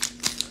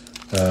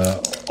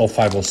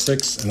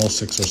 05-06 and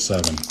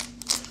 06-07.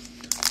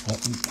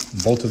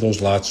 Both of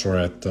those lots are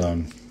at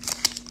on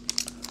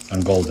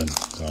Golden.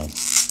 So,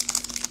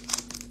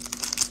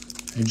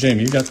 hey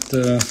Jamie, you got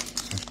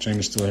if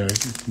Jamie's still here,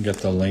 you can get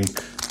the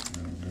link.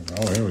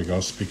 Oh, here we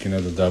go. Speaking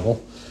of the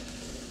devil,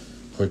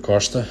 Rui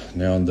Costa,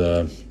 now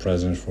the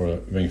president for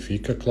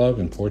Benfica club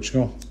in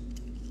Portugal.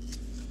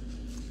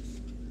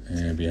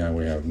 And behind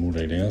we have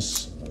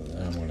Moreirense.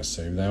 I'm going to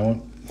save that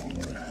one.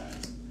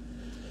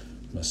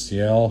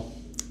 Maciel.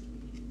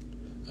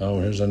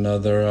 Oh, here's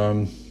another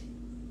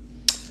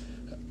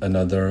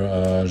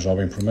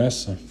Jovem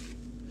Promessa.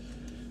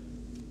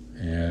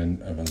 And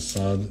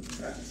Avançado.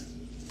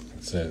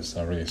 That's it.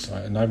 Sorry.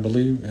 And I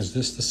believe, is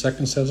this the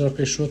second Cesar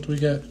Peixoto we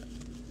get?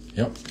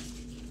 Yep.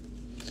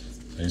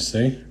 You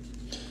see?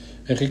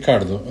 Hey,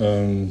 Ricardo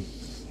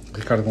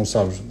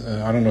Gonçalves,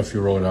 I don't know if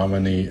you wrote how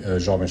many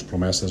Jovens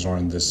Promessas are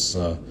in this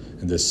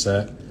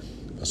set.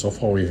 But so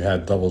far we've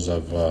had doubles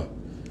of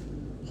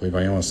Rui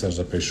Baião and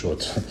Cesar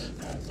Peixoto.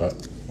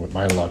 But with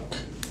my luck,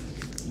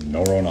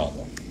 no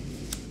Ronaldo.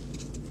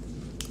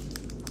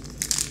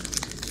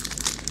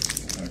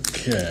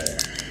 Okay.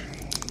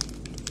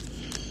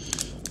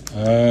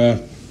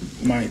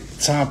 My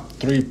top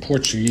 3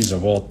 Portuguese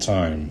of all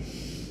time.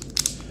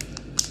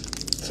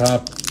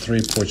 Top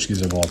 3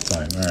 Portuguese of all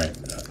time. All right.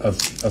 Of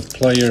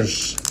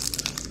players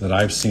that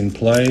I've seen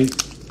play,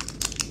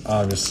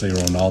 obviously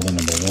Ronaldo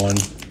number 1.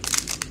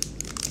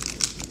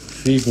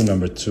 Figo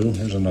number 2.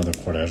 Here's another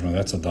Quaresma.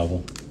 That's a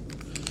double.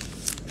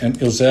 And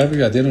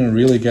Eusebio, I didn't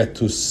really get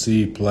to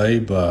see play,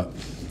 but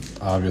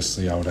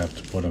obviously I would have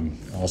to put him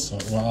also.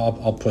 Well,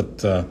 I'll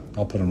put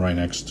him right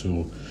next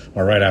to,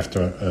 or right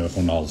after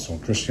Ronaldo. So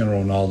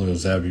Cristiano Ronaldo,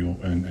 Eusebio,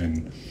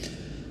 and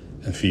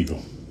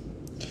Figo.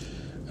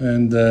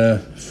 And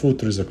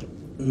Futre is a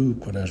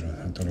Quaresma.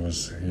 I thought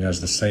he has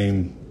the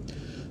same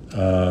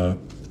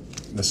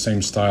the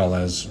same style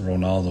as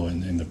Ronaldo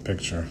in the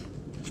picture.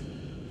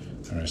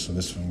 All right, so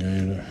this one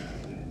good.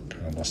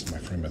 Kind of lost my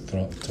frame of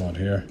thought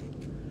here.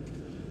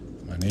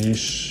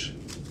 Manish,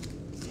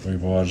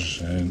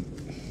 Rivoj, and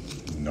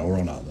no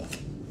Ronaldo.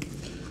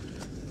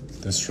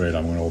 This trade,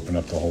 I'm going to open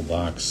up the whole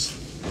box.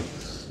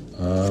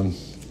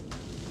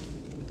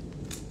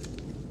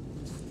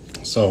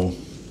 So,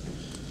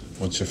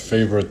 what's your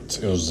favorite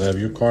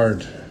Eusebio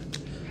card?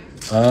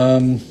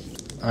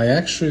 I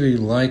actually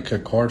like a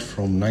card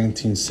from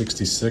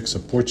 1966, a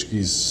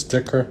Portuguese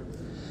sticker.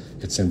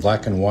 It's in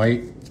black and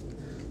white.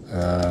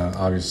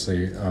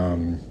 Obviously,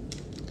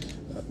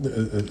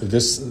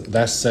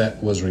 that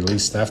set was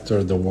released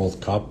after the World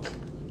Cup,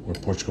 where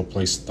Portugal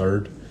placed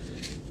third,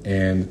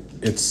 and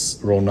it's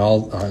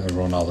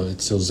Ronaldo.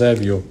 It's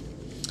Eusebio,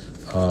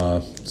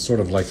 sort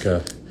of like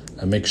a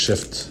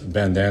makeshift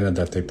bandana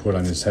that they put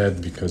on his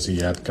head because he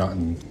had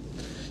gotten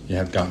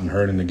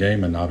hurt in the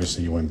game, and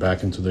obviously he went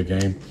back into the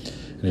game,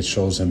 and it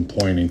shows him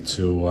pointing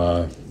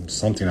to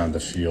something on the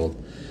field.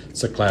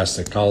 It's a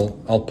classic.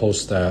 I'll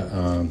post that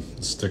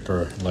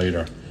sticker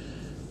later,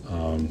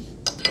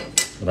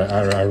 but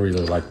I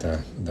really like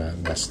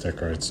that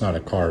sticker. It's not a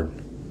card,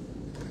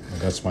 but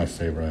that's my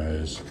favorite of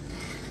his.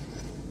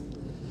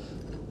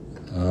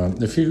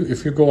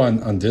 If you go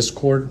on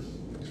Discord,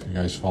 if you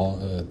guys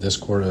follow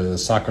Discord, the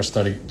Soccer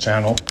Study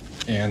channel,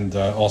 and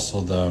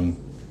also the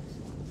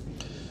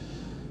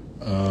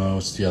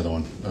what's the other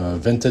one?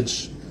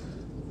 Vintage.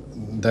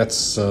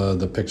 That's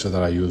the picture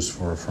that I use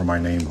for my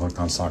name, Hooked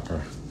on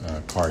Soccer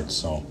card.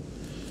 So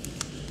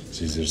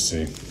it's easy to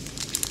see.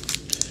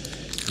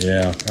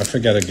 Yeah, I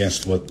forget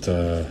against who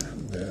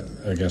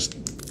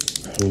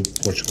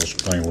Portugal's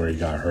playing where he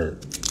got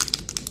hurt.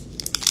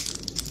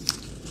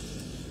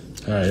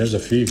 All right, here's a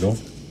Figo.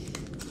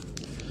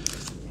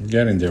 We're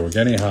getting there. We're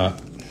getting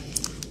hot.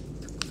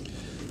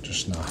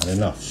 Just not hot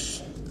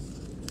enough.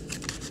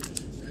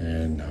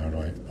 And how do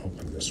I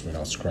open this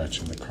without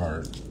scratching the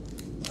card?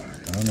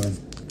 Come on.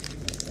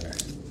 Okay.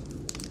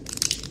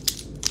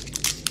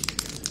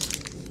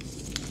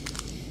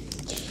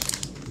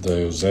 The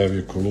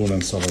Eusebio, Coluna,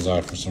 and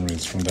Salazar for some reason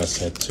from that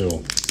set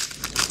too.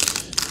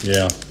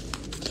 Yeah,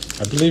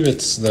 I believe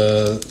it's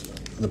the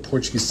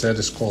Portuguese set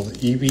is called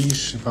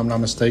Ibis, if I'm not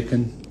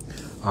mistaken.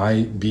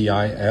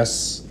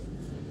 IBIS.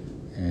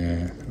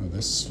 And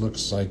this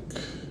looks like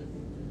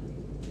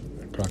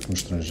Craque no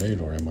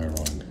Estrangeiro, or am I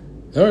wrong?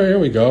 Oh, here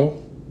we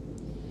go.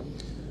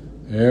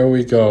 There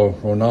we go.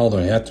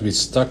 Ronaldo. He had to be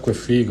stuck with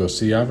Figo.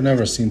 See, I've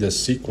never seen this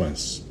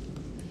sequence.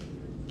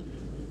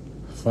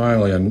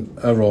 Finally, a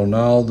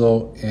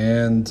Ronaldo,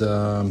 and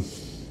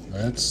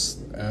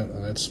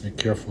let's be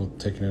careful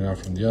taking it out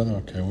from the other.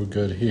 Okay, we're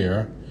good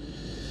here.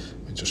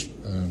 I just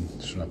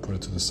should I put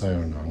it to the side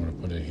or no? I'm going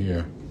to put it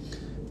here.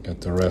 Get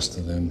the rest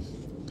of them.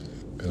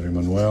 Pedro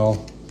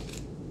Manuel,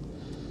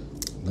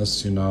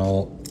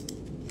 Nacional.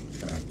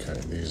 Okay,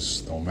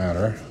 these don't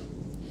matter.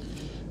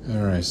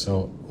 All right,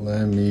 so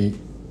let me.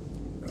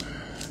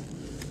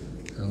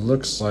 It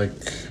looks like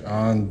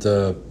on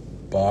the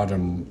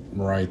bottom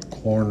right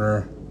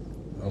corner,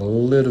 a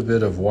little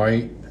bit of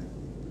white,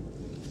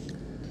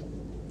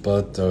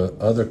 but the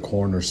other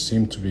corners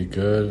seem to be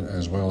good,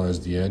 as well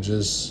as the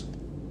edges,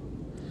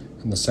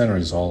 and the center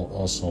is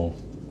also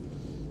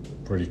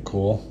pretty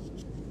cool.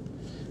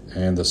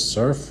 And the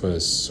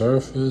surface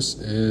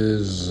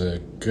is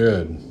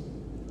good.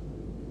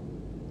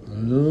 A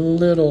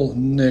little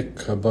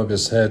nick above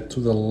his head to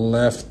the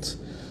left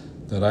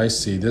that I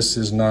see. This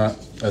is not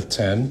a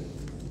 10,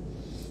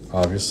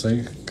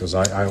 obviously, because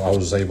I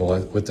was able,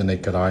 with the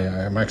naked eye,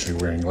 I'm actually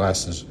wearing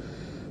glasses,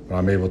 but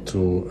I'm able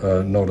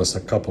to notice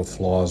a couple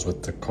flaws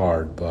with the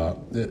card, but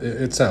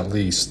it's at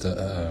least,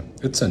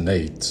 it's an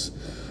 8.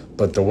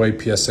 But the way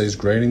PSA is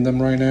grading them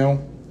right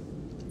now,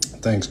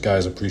 thanks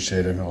guys,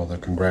 appreciate it, all the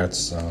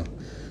congrats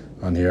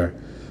on here.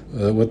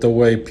 With the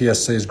way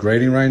PSA is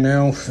grading right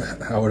now,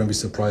 I wouldn't be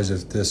surprised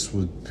if this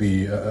would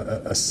be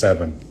a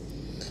 7.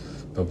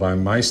 But by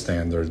my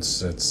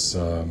standards, it's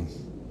a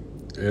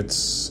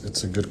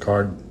good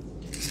card,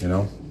 you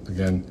know.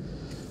 Again,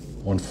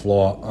 one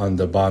flaw on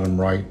the bottom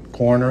right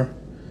corner,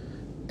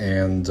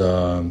 and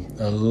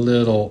a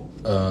little,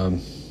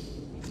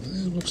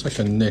 it looks like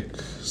a nick.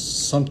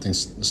 Something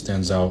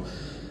stands out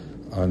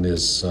on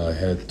his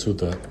head to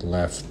the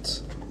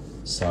left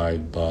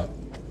side, but,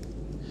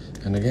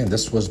 and again,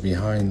 this was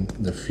behind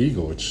the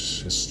Figo,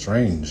 which is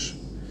strange.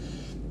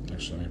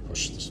 Actually, let me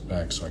push this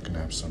back so I can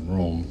have some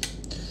room.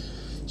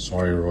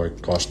 Sorry, Roy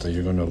Costa,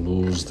 you're gonna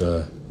lose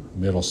the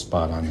middle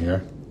spot on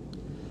here.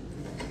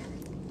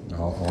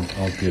 I'll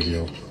give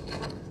you,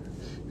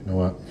 you know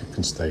what, you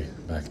can stay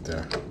back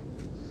there.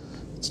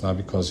 It's not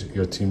because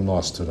your team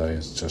lost today,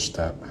 it's just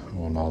that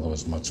Ronaldo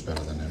is much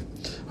better than him.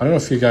 I don't know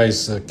if you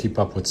guys keep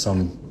up with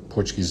some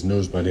Portuguese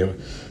news, but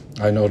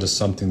I noticed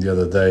something the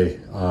other day.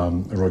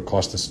 Roy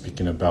Costa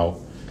speaking about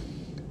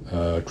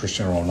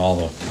Cristiano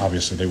Ronaldo.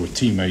 Obviously, they were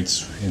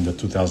teammates in the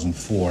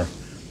 2004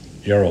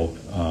 Euro.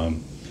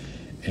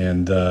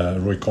 And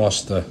Roy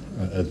Costa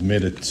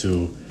admitted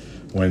to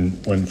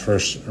when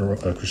first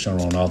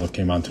Cristiano Ronaldo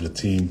came onto the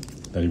team,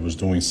 that he was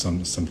doing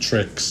some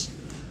tricks,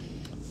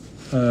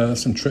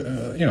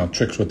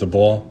 tricks with the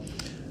ball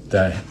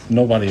that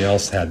nobody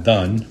else had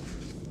done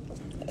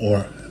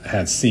or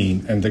had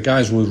seen, and the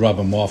guys would rub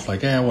him off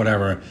like,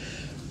 whatever.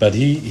 But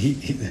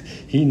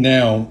he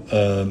now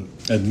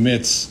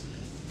admits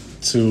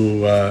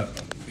to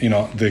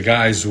the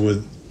guys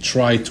would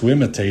try to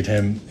imitate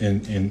him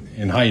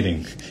in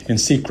hiding, in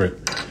secret,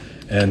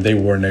 and they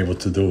weren't able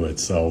to do it.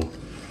 So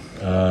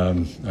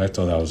I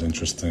thought that was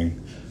interesting.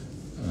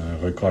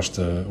 Rui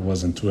Costa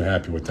wasn't too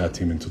happy with that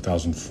team in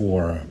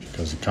 2004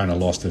 because he kind of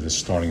lost his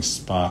starting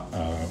spot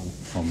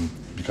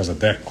because of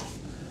Deco,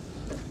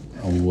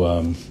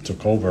 who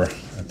took over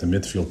at the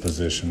midfield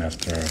position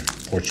after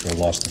Portugal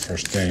lost the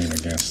first game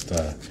against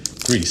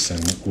Greece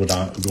and would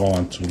go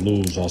on to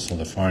lose also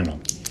the final.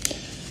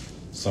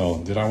 So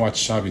did I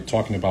watch Xavi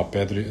talking about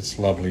Pedri? It's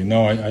lovely.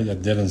 No, I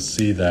didn't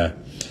see that.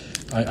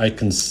 I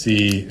can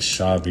see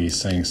Xavi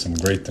saying some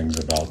great things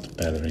about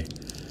Pedri.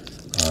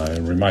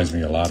 It reminds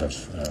me a lot of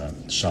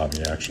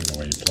Xavi, actually, the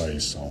way he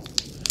plays. So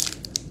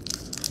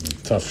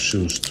tough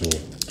shoes to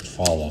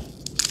follow.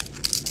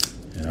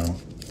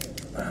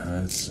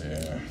 It's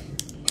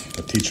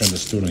the teacher and the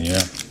student.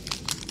 Yeah,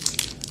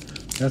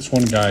 that's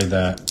one guy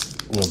that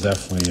will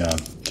definitely.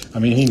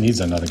 He needs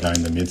another guy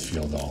in the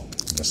midfield, though,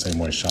 the same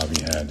way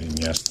Xavi had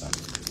Iniesta.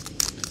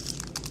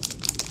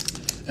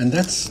 And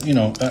that's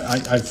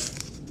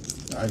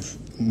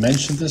I've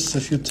mentioned this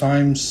a few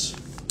times.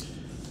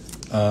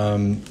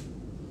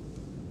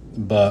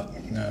 But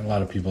a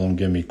lot of people don't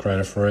give me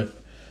credit for it.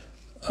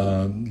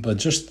 But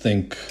just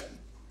think,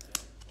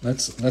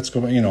 let's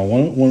go back.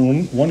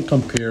 When one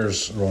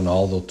compares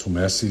Ronaldo to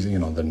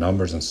Messi, the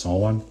numbers and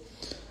so on.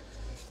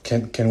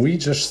 Can we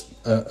just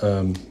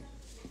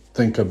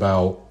think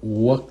about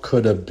what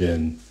could have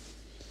been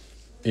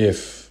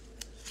if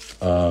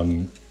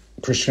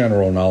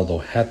Cristiano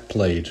Ronaldo had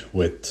played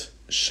with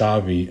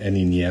Xavi and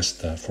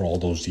Iniesta for all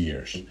those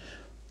years?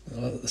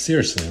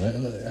 Seriously,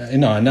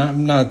 and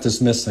I'm not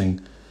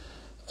dismissing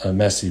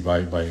Messi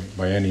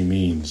by any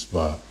means,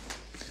 but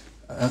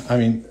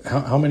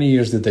how many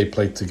years did they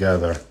play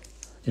together?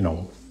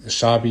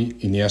 Xavi,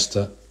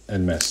 Iniesta,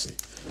 and Messi.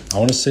 I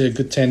want to say a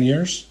good 10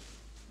 years.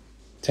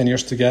 10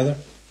 years together.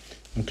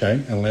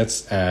 Okay, and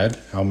let's add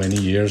how many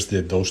years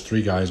did those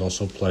three guys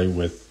also play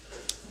with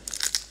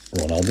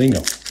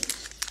Ronaldinho?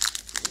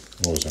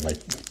 What was it, like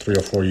 3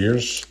 or 4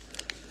 years?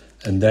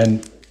 And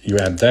then you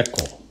add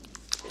Deco.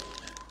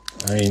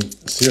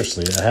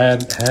 Seriously,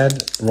 had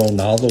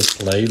Ronaldo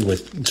played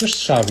with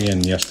just Xavi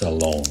and Iniesta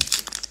alone,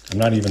 I'm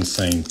not even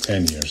saying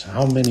 10 years,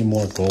 how many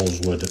more goals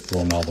would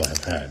Ronaldo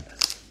have had?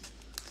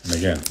 And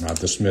again, not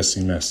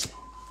dismissing Messi.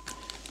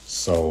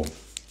 So,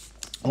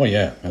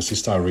 Messi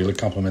style really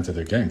complemented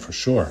the game for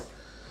sure.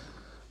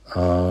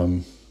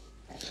 And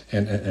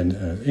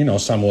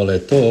Samuel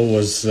Eto'o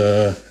was,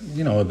 a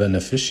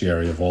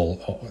beneficiary of all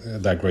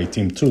that great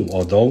team too.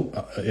 Although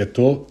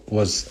Eto'o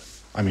was,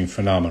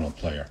 phenomenal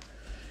player.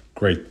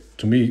 Great.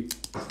 To me,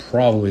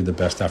 probably the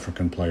best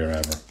African player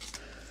ever.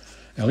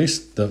 At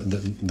least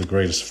the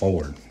greatest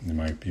forward. It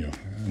might be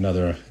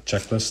another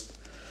checklist.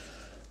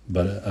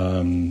 But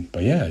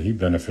yeah, he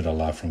benefited a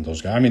lot from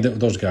those guys.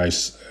 Those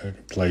guys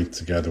played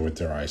together with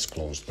their eyes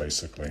closed,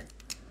 basically.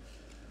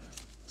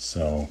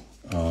 So,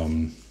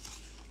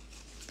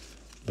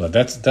 but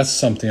that's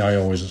something I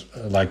always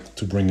like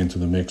to bring into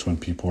the mix when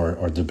people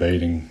are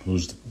debating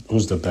who's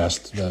the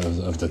best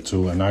of the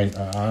two. And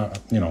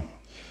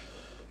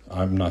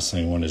I'm not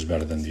saying one is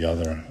better than the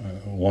other.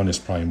 One is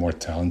probably more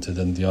talented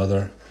than the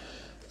other,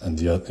 and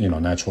the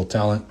natural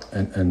talent,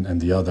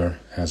 and the other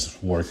has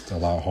worked a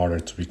lot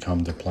harder to become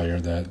the player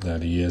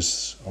that he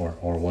is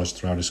or was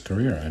throughout his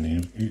career. And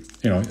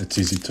it's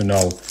easy to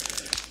know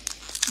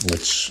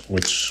which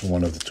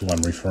one of the two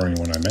I'm referring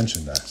when I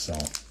mention that. So,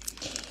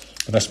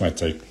 but that's my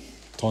take.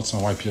 Thoughts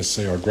on why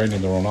PSA are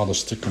grading the Ronaldo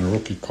stick and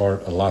rookie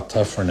card a lot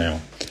tougher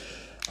now.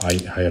 I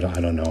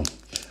don't know.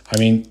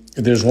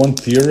 There's one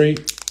theory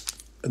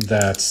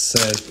that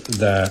said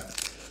that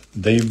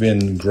they've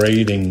been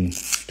grading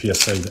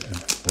PSA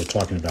that we're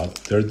talking about.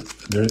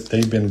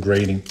 They've been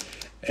grading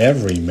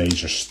every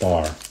major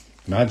star,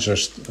 not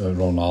just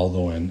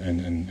Ronaldo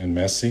and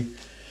Messi,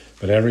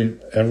 but every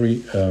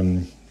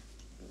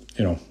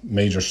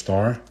major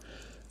star,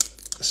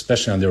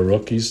 especially on their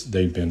rookies.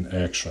 They've been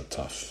extra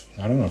tough.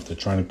 I don't know if they're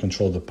trying to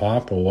control the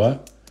pop or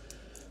what,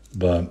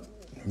 but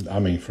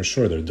for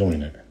sure they're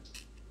doing it.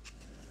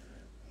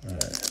 All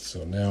right,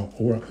 so now,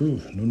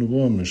 Nuno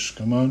Gomes,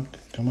 come on,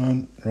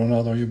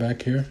 Ronaldo, are you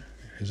back here?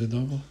 Is it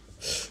double?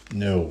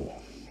 No,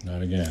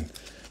 not again.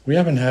 We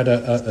haven't had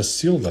a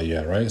Silva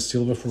yet, right? A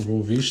Silva for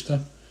Boa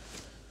Vista.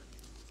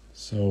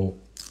 So,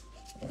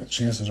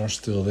 chances are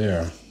still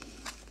there.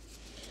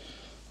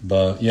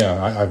 But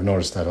yeah, I've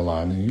noticed that a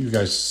lot. And you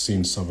guys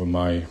seen some of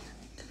my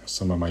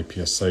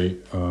PSA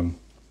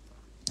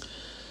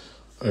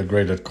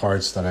graded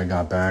cards that I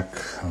got back.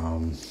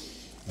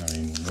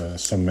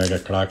 Some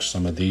Megacraques,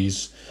 some of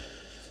these,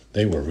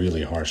 they were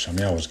really harsh. I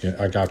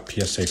got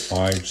PSA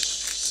 5s,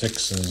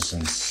 6s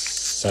and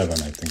 7,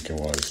 I think it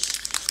was.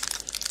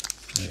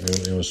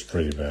 It was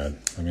pretty bad.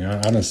 I mean,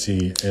 I don't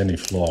see any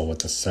flaw with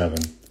the 7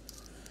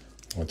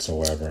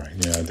 whatsoever.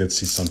 Yeah, I did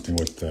see something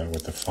with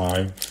the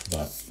 5,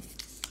 but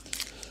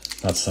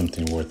not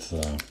something with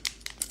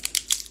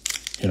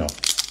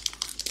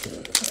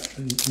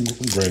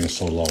grading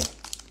so low.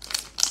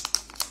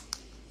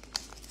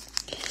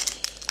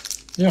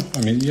 Yeah,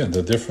 I mean, yeah,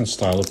 the different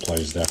style of play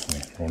is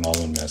definitely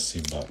Ronaldo and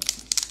Messi, but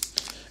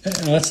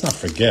and let's not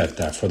forget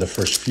that for the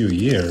first few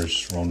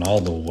years,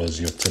 Ronaldo was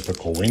your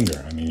typical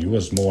winger. I mean, he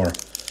was more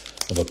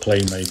of a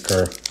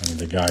playmaker. I mean,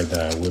 the guy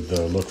that would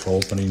look for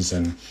openings,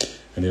 and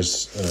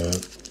his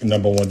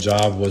number one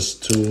job was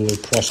to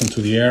cross into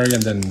the area,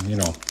 and then,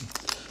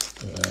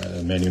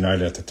 Man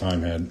United at the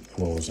time had,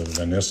 what was it,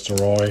 Van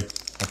Nistelrooy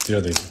up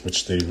there,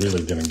 which they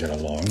really didn't get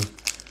along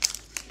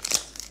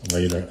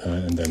later,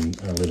 and then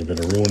a little bit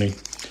of Rooney,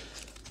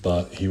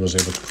 but he was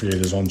able to create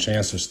his own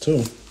chances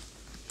too.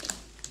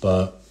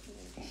 But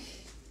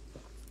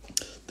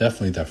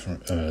definitely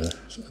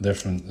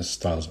different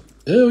styles.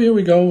 Oh, here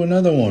we go,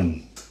 another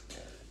one.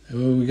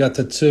 We got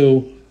the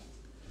 2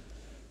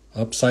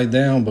 upside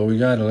down, but we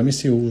got it. Let me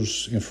see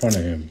who's in front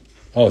of him.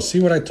 Oh, see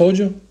what I told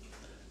you?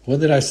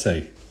 What did I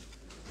say?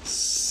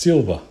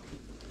 Silva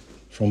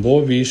from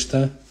Boa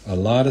Vista. A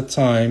lot of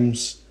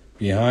times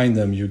behind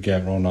them you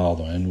get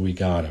Ronaldo, and we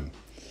got him.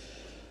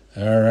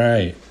 All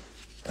right.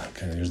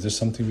 Okay, is there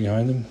something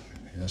behind him?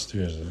 Yes,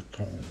 there is.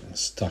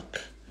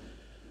 Stuck.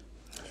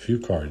 A few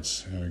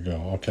cards. There we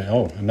go. Okay.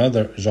 Oh,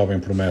 another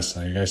Jovem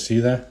Promessa. You guys see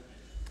that?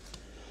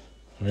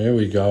 Here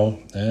we go.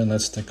 And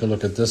let's take a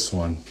look at this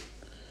one.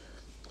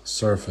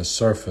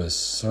 Surface.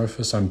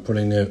 I'm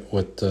putting it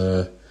with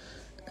the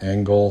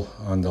angle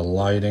on the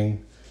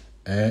lighting,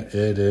 and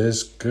it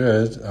is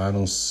good. I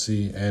don't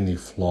see any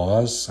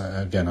flaws.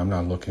 Again, I'm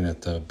not looking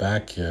at the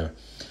back here,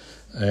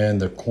 and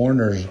the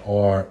corners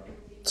are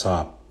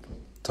top.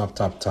 I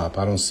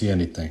don't see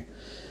anything.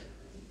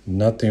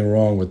 Nothing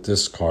wrong with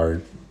this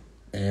card.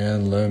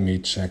 And let me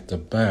check the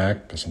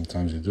back, because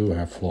sometimes you do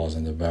have flaws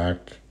in the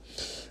back,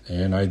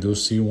 and I do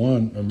see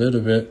one a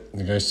little bit.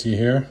 You guys see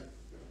here?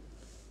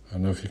 I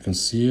don't know if you can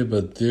see it,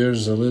 but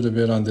there's a little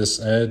bit on this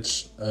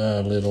edge,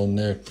 a little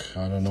nick.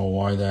 I don't know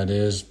why that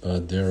is,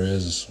 but there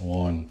is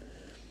one.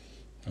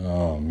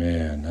 Oh,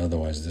 man.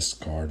 Otherwise, this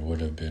card would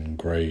have been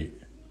great.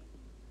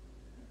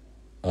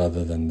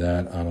 Other than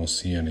that, I don't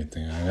see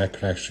anything. I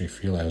could actually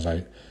feel it as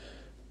I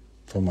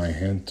put my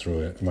hand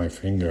through it, my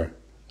finger,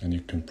 and you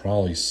can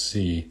probably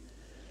see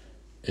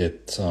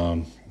it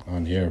on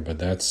here, but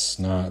that's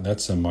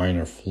a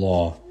minor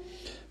flaw.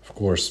 Of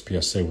course,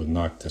 PSA would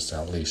knock this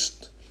at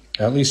least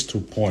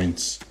 2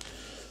 points,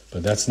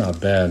 but that's not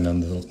bad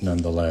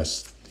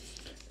nonetheless.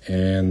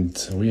 And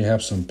we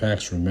have some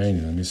packs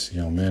remaining. Let me see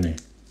how many.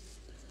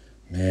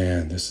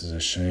 Man, this is a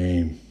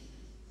shame.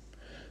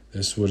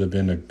 This would have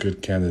been a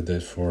good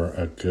candidate for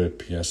a good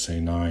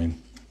PSA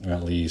 9,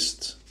 at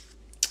least.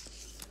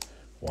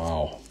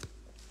 Wow.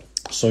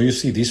 So you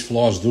see, these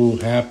flaws do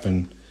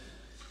happen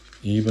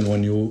even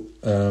when you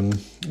are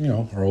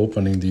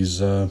opening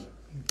these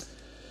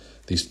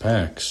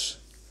packs.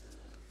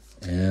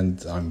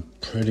 And I'm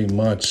pretty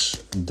much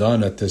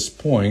done at this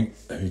point,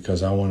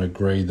 because I want to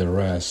grade the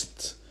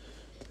rest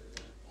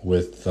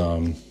with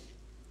oh,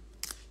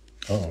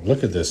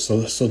 look at this.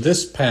 So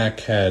this pack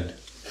had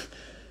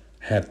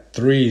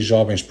 3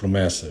 Jovens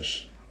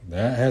Promessas.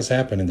 That has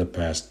happened in the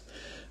past.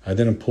 I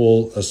didn't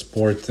pull a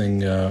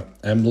Sporting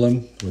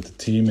emblem with the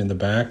team in the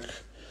back,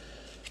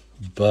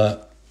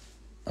 but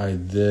I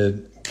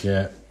did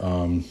get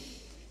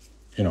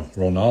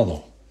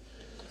Ronaldo.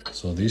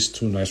 So these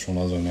 2 nice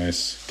Ronaldo,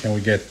 nice. Can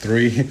we get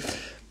 3?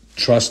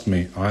 Trust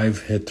me,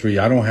 I've hit 3.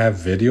 I don't have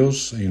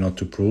videos,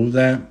 to prove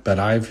that, but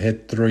I've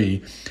hit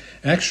 3.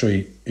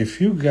 Actually,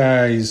 if you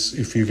guys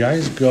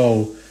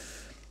go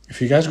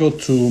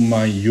to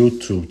my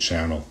YouTube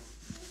channel,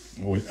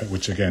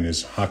 which again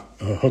is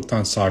Hooked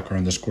on Soccer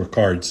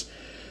 _cards,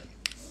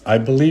 I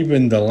believe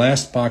in the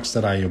last box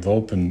that I have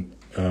opened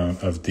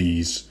of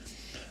these,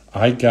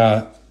 I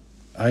got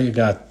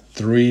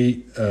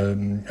 3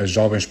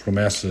 Jovens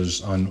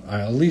Promessas on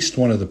at least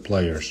one of the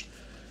players.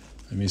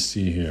 Let me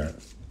see here.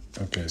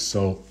 Okay,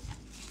 so,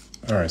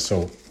 all right,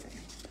 so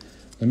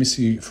let me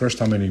see first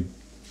how many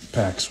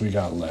packs we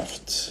got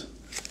left.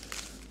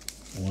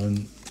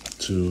 1,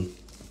 2,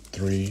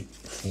 3,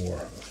 4,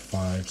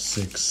 5,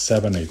 6,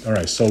 7, 8. All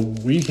right, so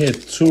we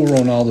hit 2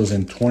 Ronaldos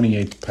in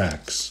 28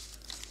 packs,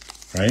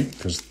 right?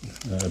 Because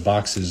the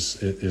box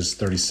is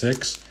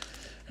 36,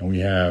 and we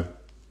have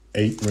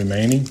 8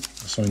 remaining.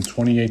 So in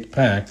 28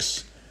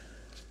 packs,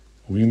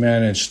 we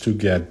managed to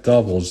get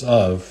doubles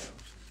of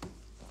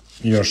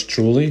yours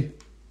truly,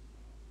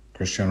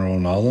 Cristiano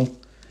Ronaldo,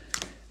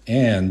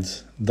 and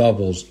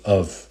doubles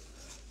of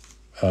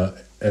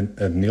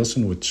Ed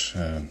Nielsen, which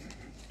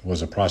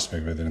was a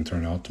prospect but didn't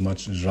turn out too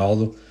much.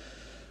 Ronaldo,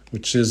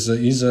 which is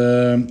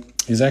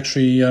he's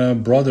actually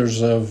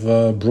brothers of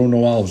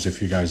Bruno Alves,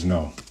 if you guys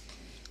know.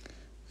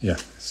 Yeah,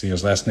 see,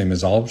 his last name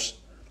is Alves.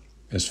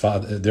 his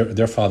father,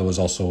 their father was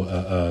also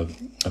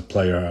a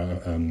player,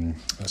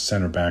 a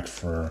center back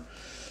for.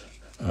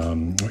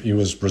 He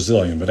was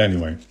Brazilian, but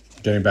anyway,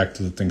 getting back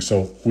to the thing.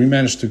 So we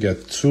managed to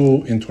get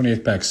two in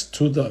 28 packs,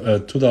 two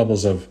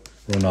doubles of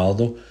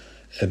Ronaldo,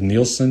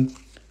 Ednilson,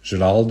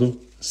 Geraldo,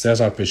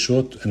 Cesar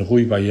Peixoto, and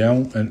Rui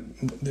Baião, and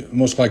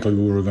most likely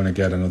we were going to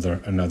get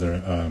another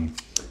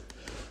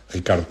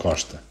Ricardo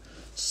Costa.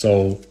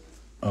 So,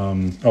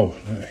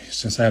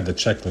 since I have the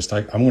checklist,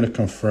 I'm going to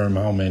confirm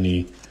how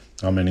many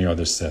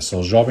others says.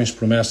 So, Jovens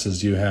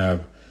Promessas, you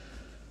have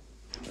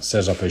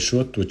Cesar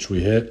Peixoto, which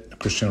we hit,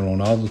 Cristiano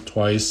Ronaldo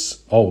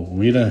twice. Oh,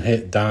 we didn't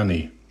hit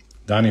Dani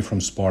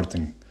from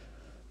Sporting.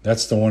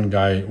 That's the one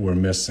guy we're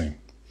missing.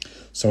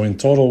 So in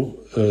total,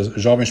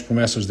 Jovens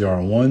Promessas, there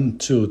are 1,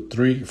 2,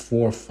 3,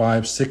 4,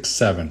 5, 6,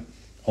 7.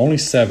 Only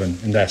 7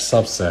 in that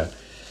subset.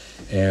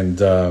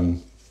 And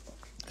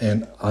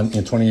in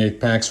 28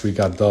 packs, we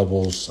got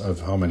doubles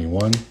of how many?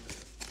 1,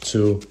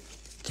 2,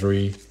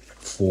 3,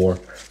 4,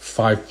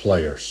 5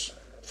 players.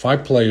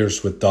 5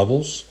 players with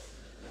doubles.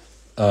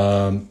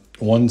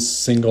 One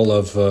single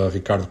of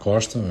Ricardo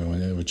Costa,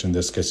 which in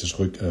this case is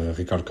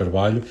Ricardo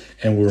Carvalho,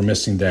 and we were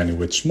missing Danny,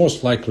 which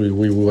most likely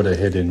we would have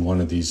hit in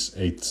one of these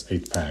eight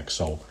packs.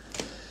 So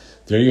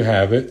there you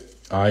have it.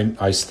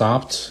 I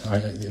stopped.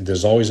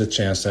 There's always a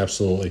chance,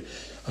 absolutely,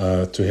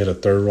 to hit a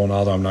third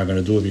Ronaldo. I'm not going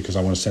to do it because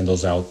I want to send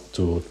those out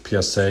to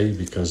PSA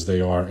because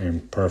they are in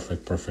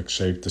perfect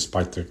shape,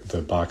 despite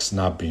the box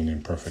not being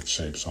in perfect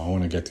shape. So I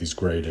want to get these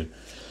graded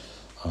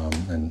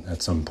and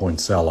at some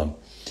point sell them.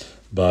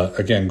 But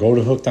again, go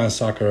to Hooked on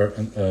Soccer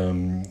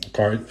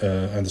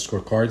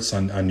underscore cards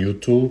on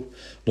YouTube.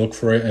 Look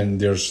for it, and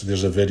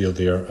there's a video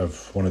there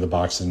of one of the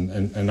boxes,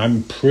 and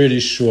I'm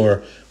pretty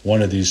sure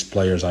one of these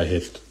players I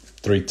hit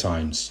 3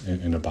 times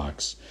in a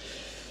box.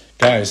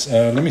 Guys,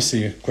 let me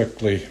see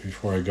quickly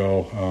before I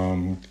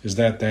go. Is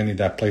that Danny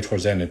that played for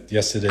Zenit?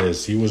 Yes, it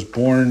is. He was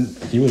born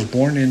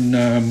in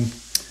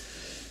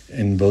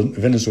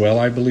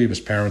Venezuela, I believe. His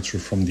parents were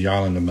from the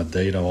island of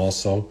Madeira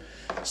also.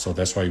 So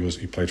that's why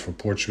he played for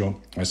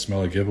Portugal. I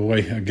smell a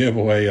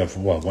giveaway of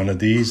what, one of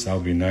these? That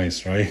would be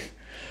nice, right?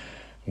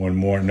 One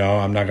more. No,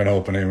 I'm not going to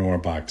open any more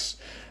box.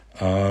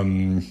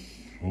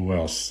 Who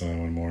else?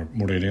 One more.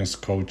 Moreirense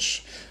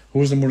coach.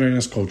 Who is the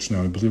Moreirense coach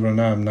now? Believe it or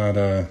not,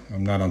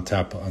 I'm not on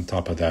top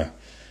of that.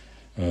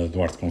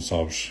 Duarte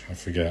Gonçalves. I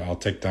forget. I'll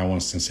take that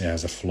one since he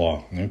has a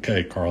flaw.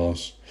 Okay,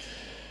 Carlos.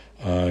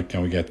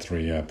 Can we get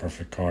 3? Yeah,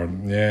 perfect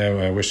card.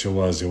 Yeah, I wish it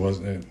was.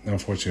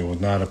 Unfortunately, it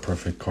was not a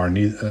perfect card.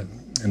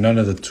 None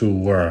of the 2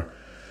 were.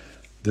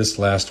 This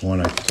last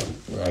one, I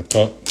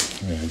thought,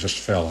 it just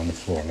fell on the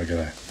floor. Look at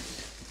that.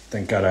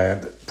 Thank God I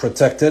had it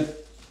protected.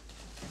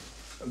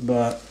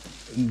 But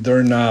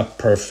they're not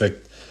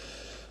perfect.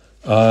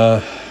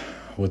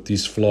 With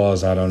these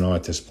flaws, I don't know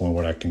at this point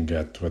what I can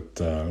get with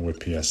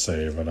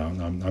PSA, but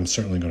I'm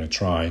certainly going to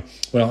try.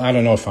 Well, I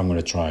don't know if I'm going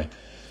to try.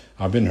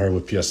 I've been hurt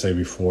with PSA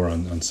before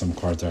on some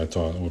cards that I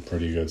thought were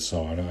pretty good,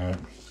 so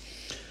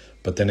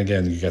but then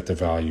again, you get the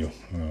value,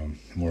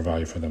 more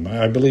value for them.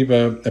 I believe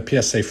a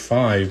PSA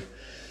 5,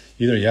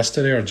 either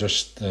yesterday or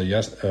just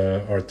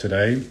or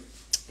today,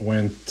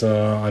 went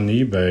on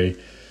eBay.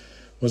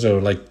 Was it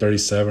like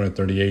 37 or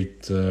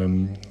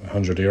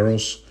 3800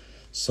 euros?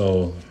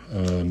 So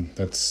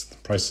that's the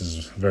price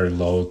is very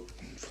low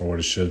for what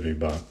it should be.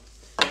 But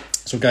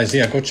so guys,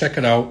 yeah, go check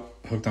it out.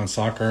 Hooked on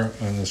Soccer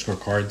underscore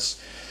cards.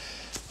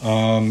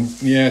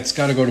 Yeah, it's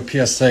got to go to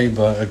PSA,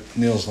 but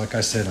Niels, like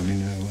I said, I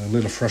mean, a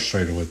little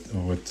frustrated with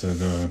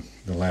the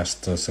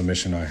last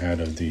submission I had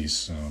of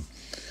these.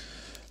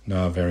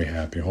 Not very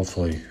happy.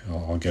 Hopefully,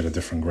 I'll get a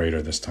different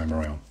grader this time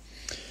around.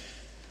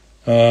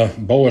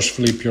 Boas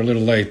Philippe, you're a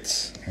little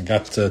late. I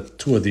got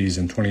 2 of these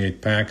in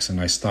 28 packs,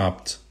 and I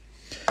stopped.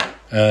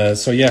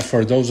 So yeah,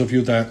 for those of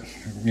you that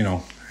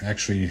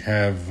actually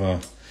have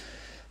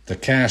the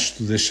cash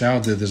to dish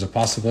out, there's a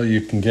possibility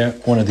you can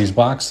get one of these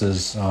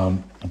boxes,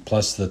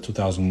 plus the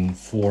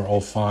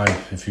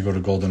 2004-05 if you go to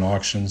Golden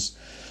Auctions.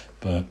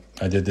 But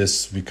I did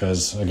this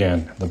because,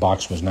 again, the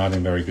box was not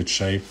in very good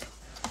shape,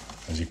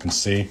 as you can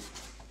see.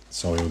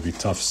 So it would be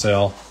tough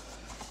sell.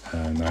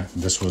 And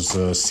this was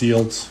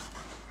sealed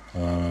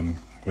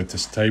with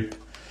this tape.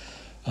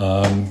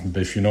 But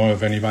if you know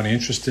of anybody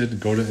interested,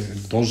 go to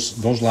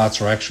those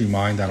lots are actually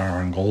mine that are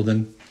on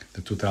Golden,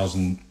 the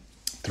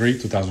 2003,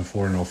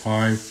 2004, and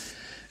 05,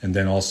 and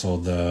then also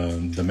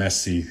the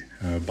Messi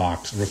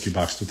box, rookie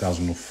box,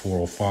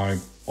 2004,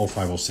 05,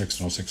 05, 06,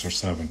 and 06 or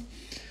 07.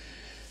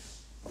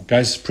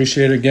 Guys,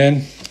 appreciate it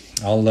again.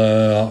 I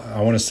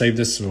want to save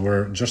this.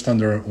 We're just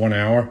under 1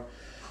 hour.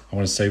 I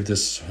want to save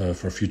this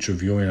for future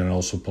viewing and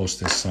also post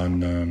this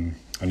on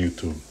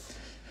YouTube.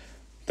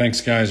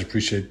 Thanks, guys.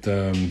 Appreciate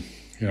the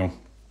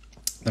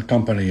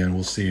company, and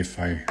we'll see if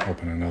I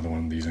open another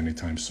one of these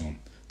anytime soon.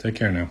 Take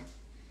care now.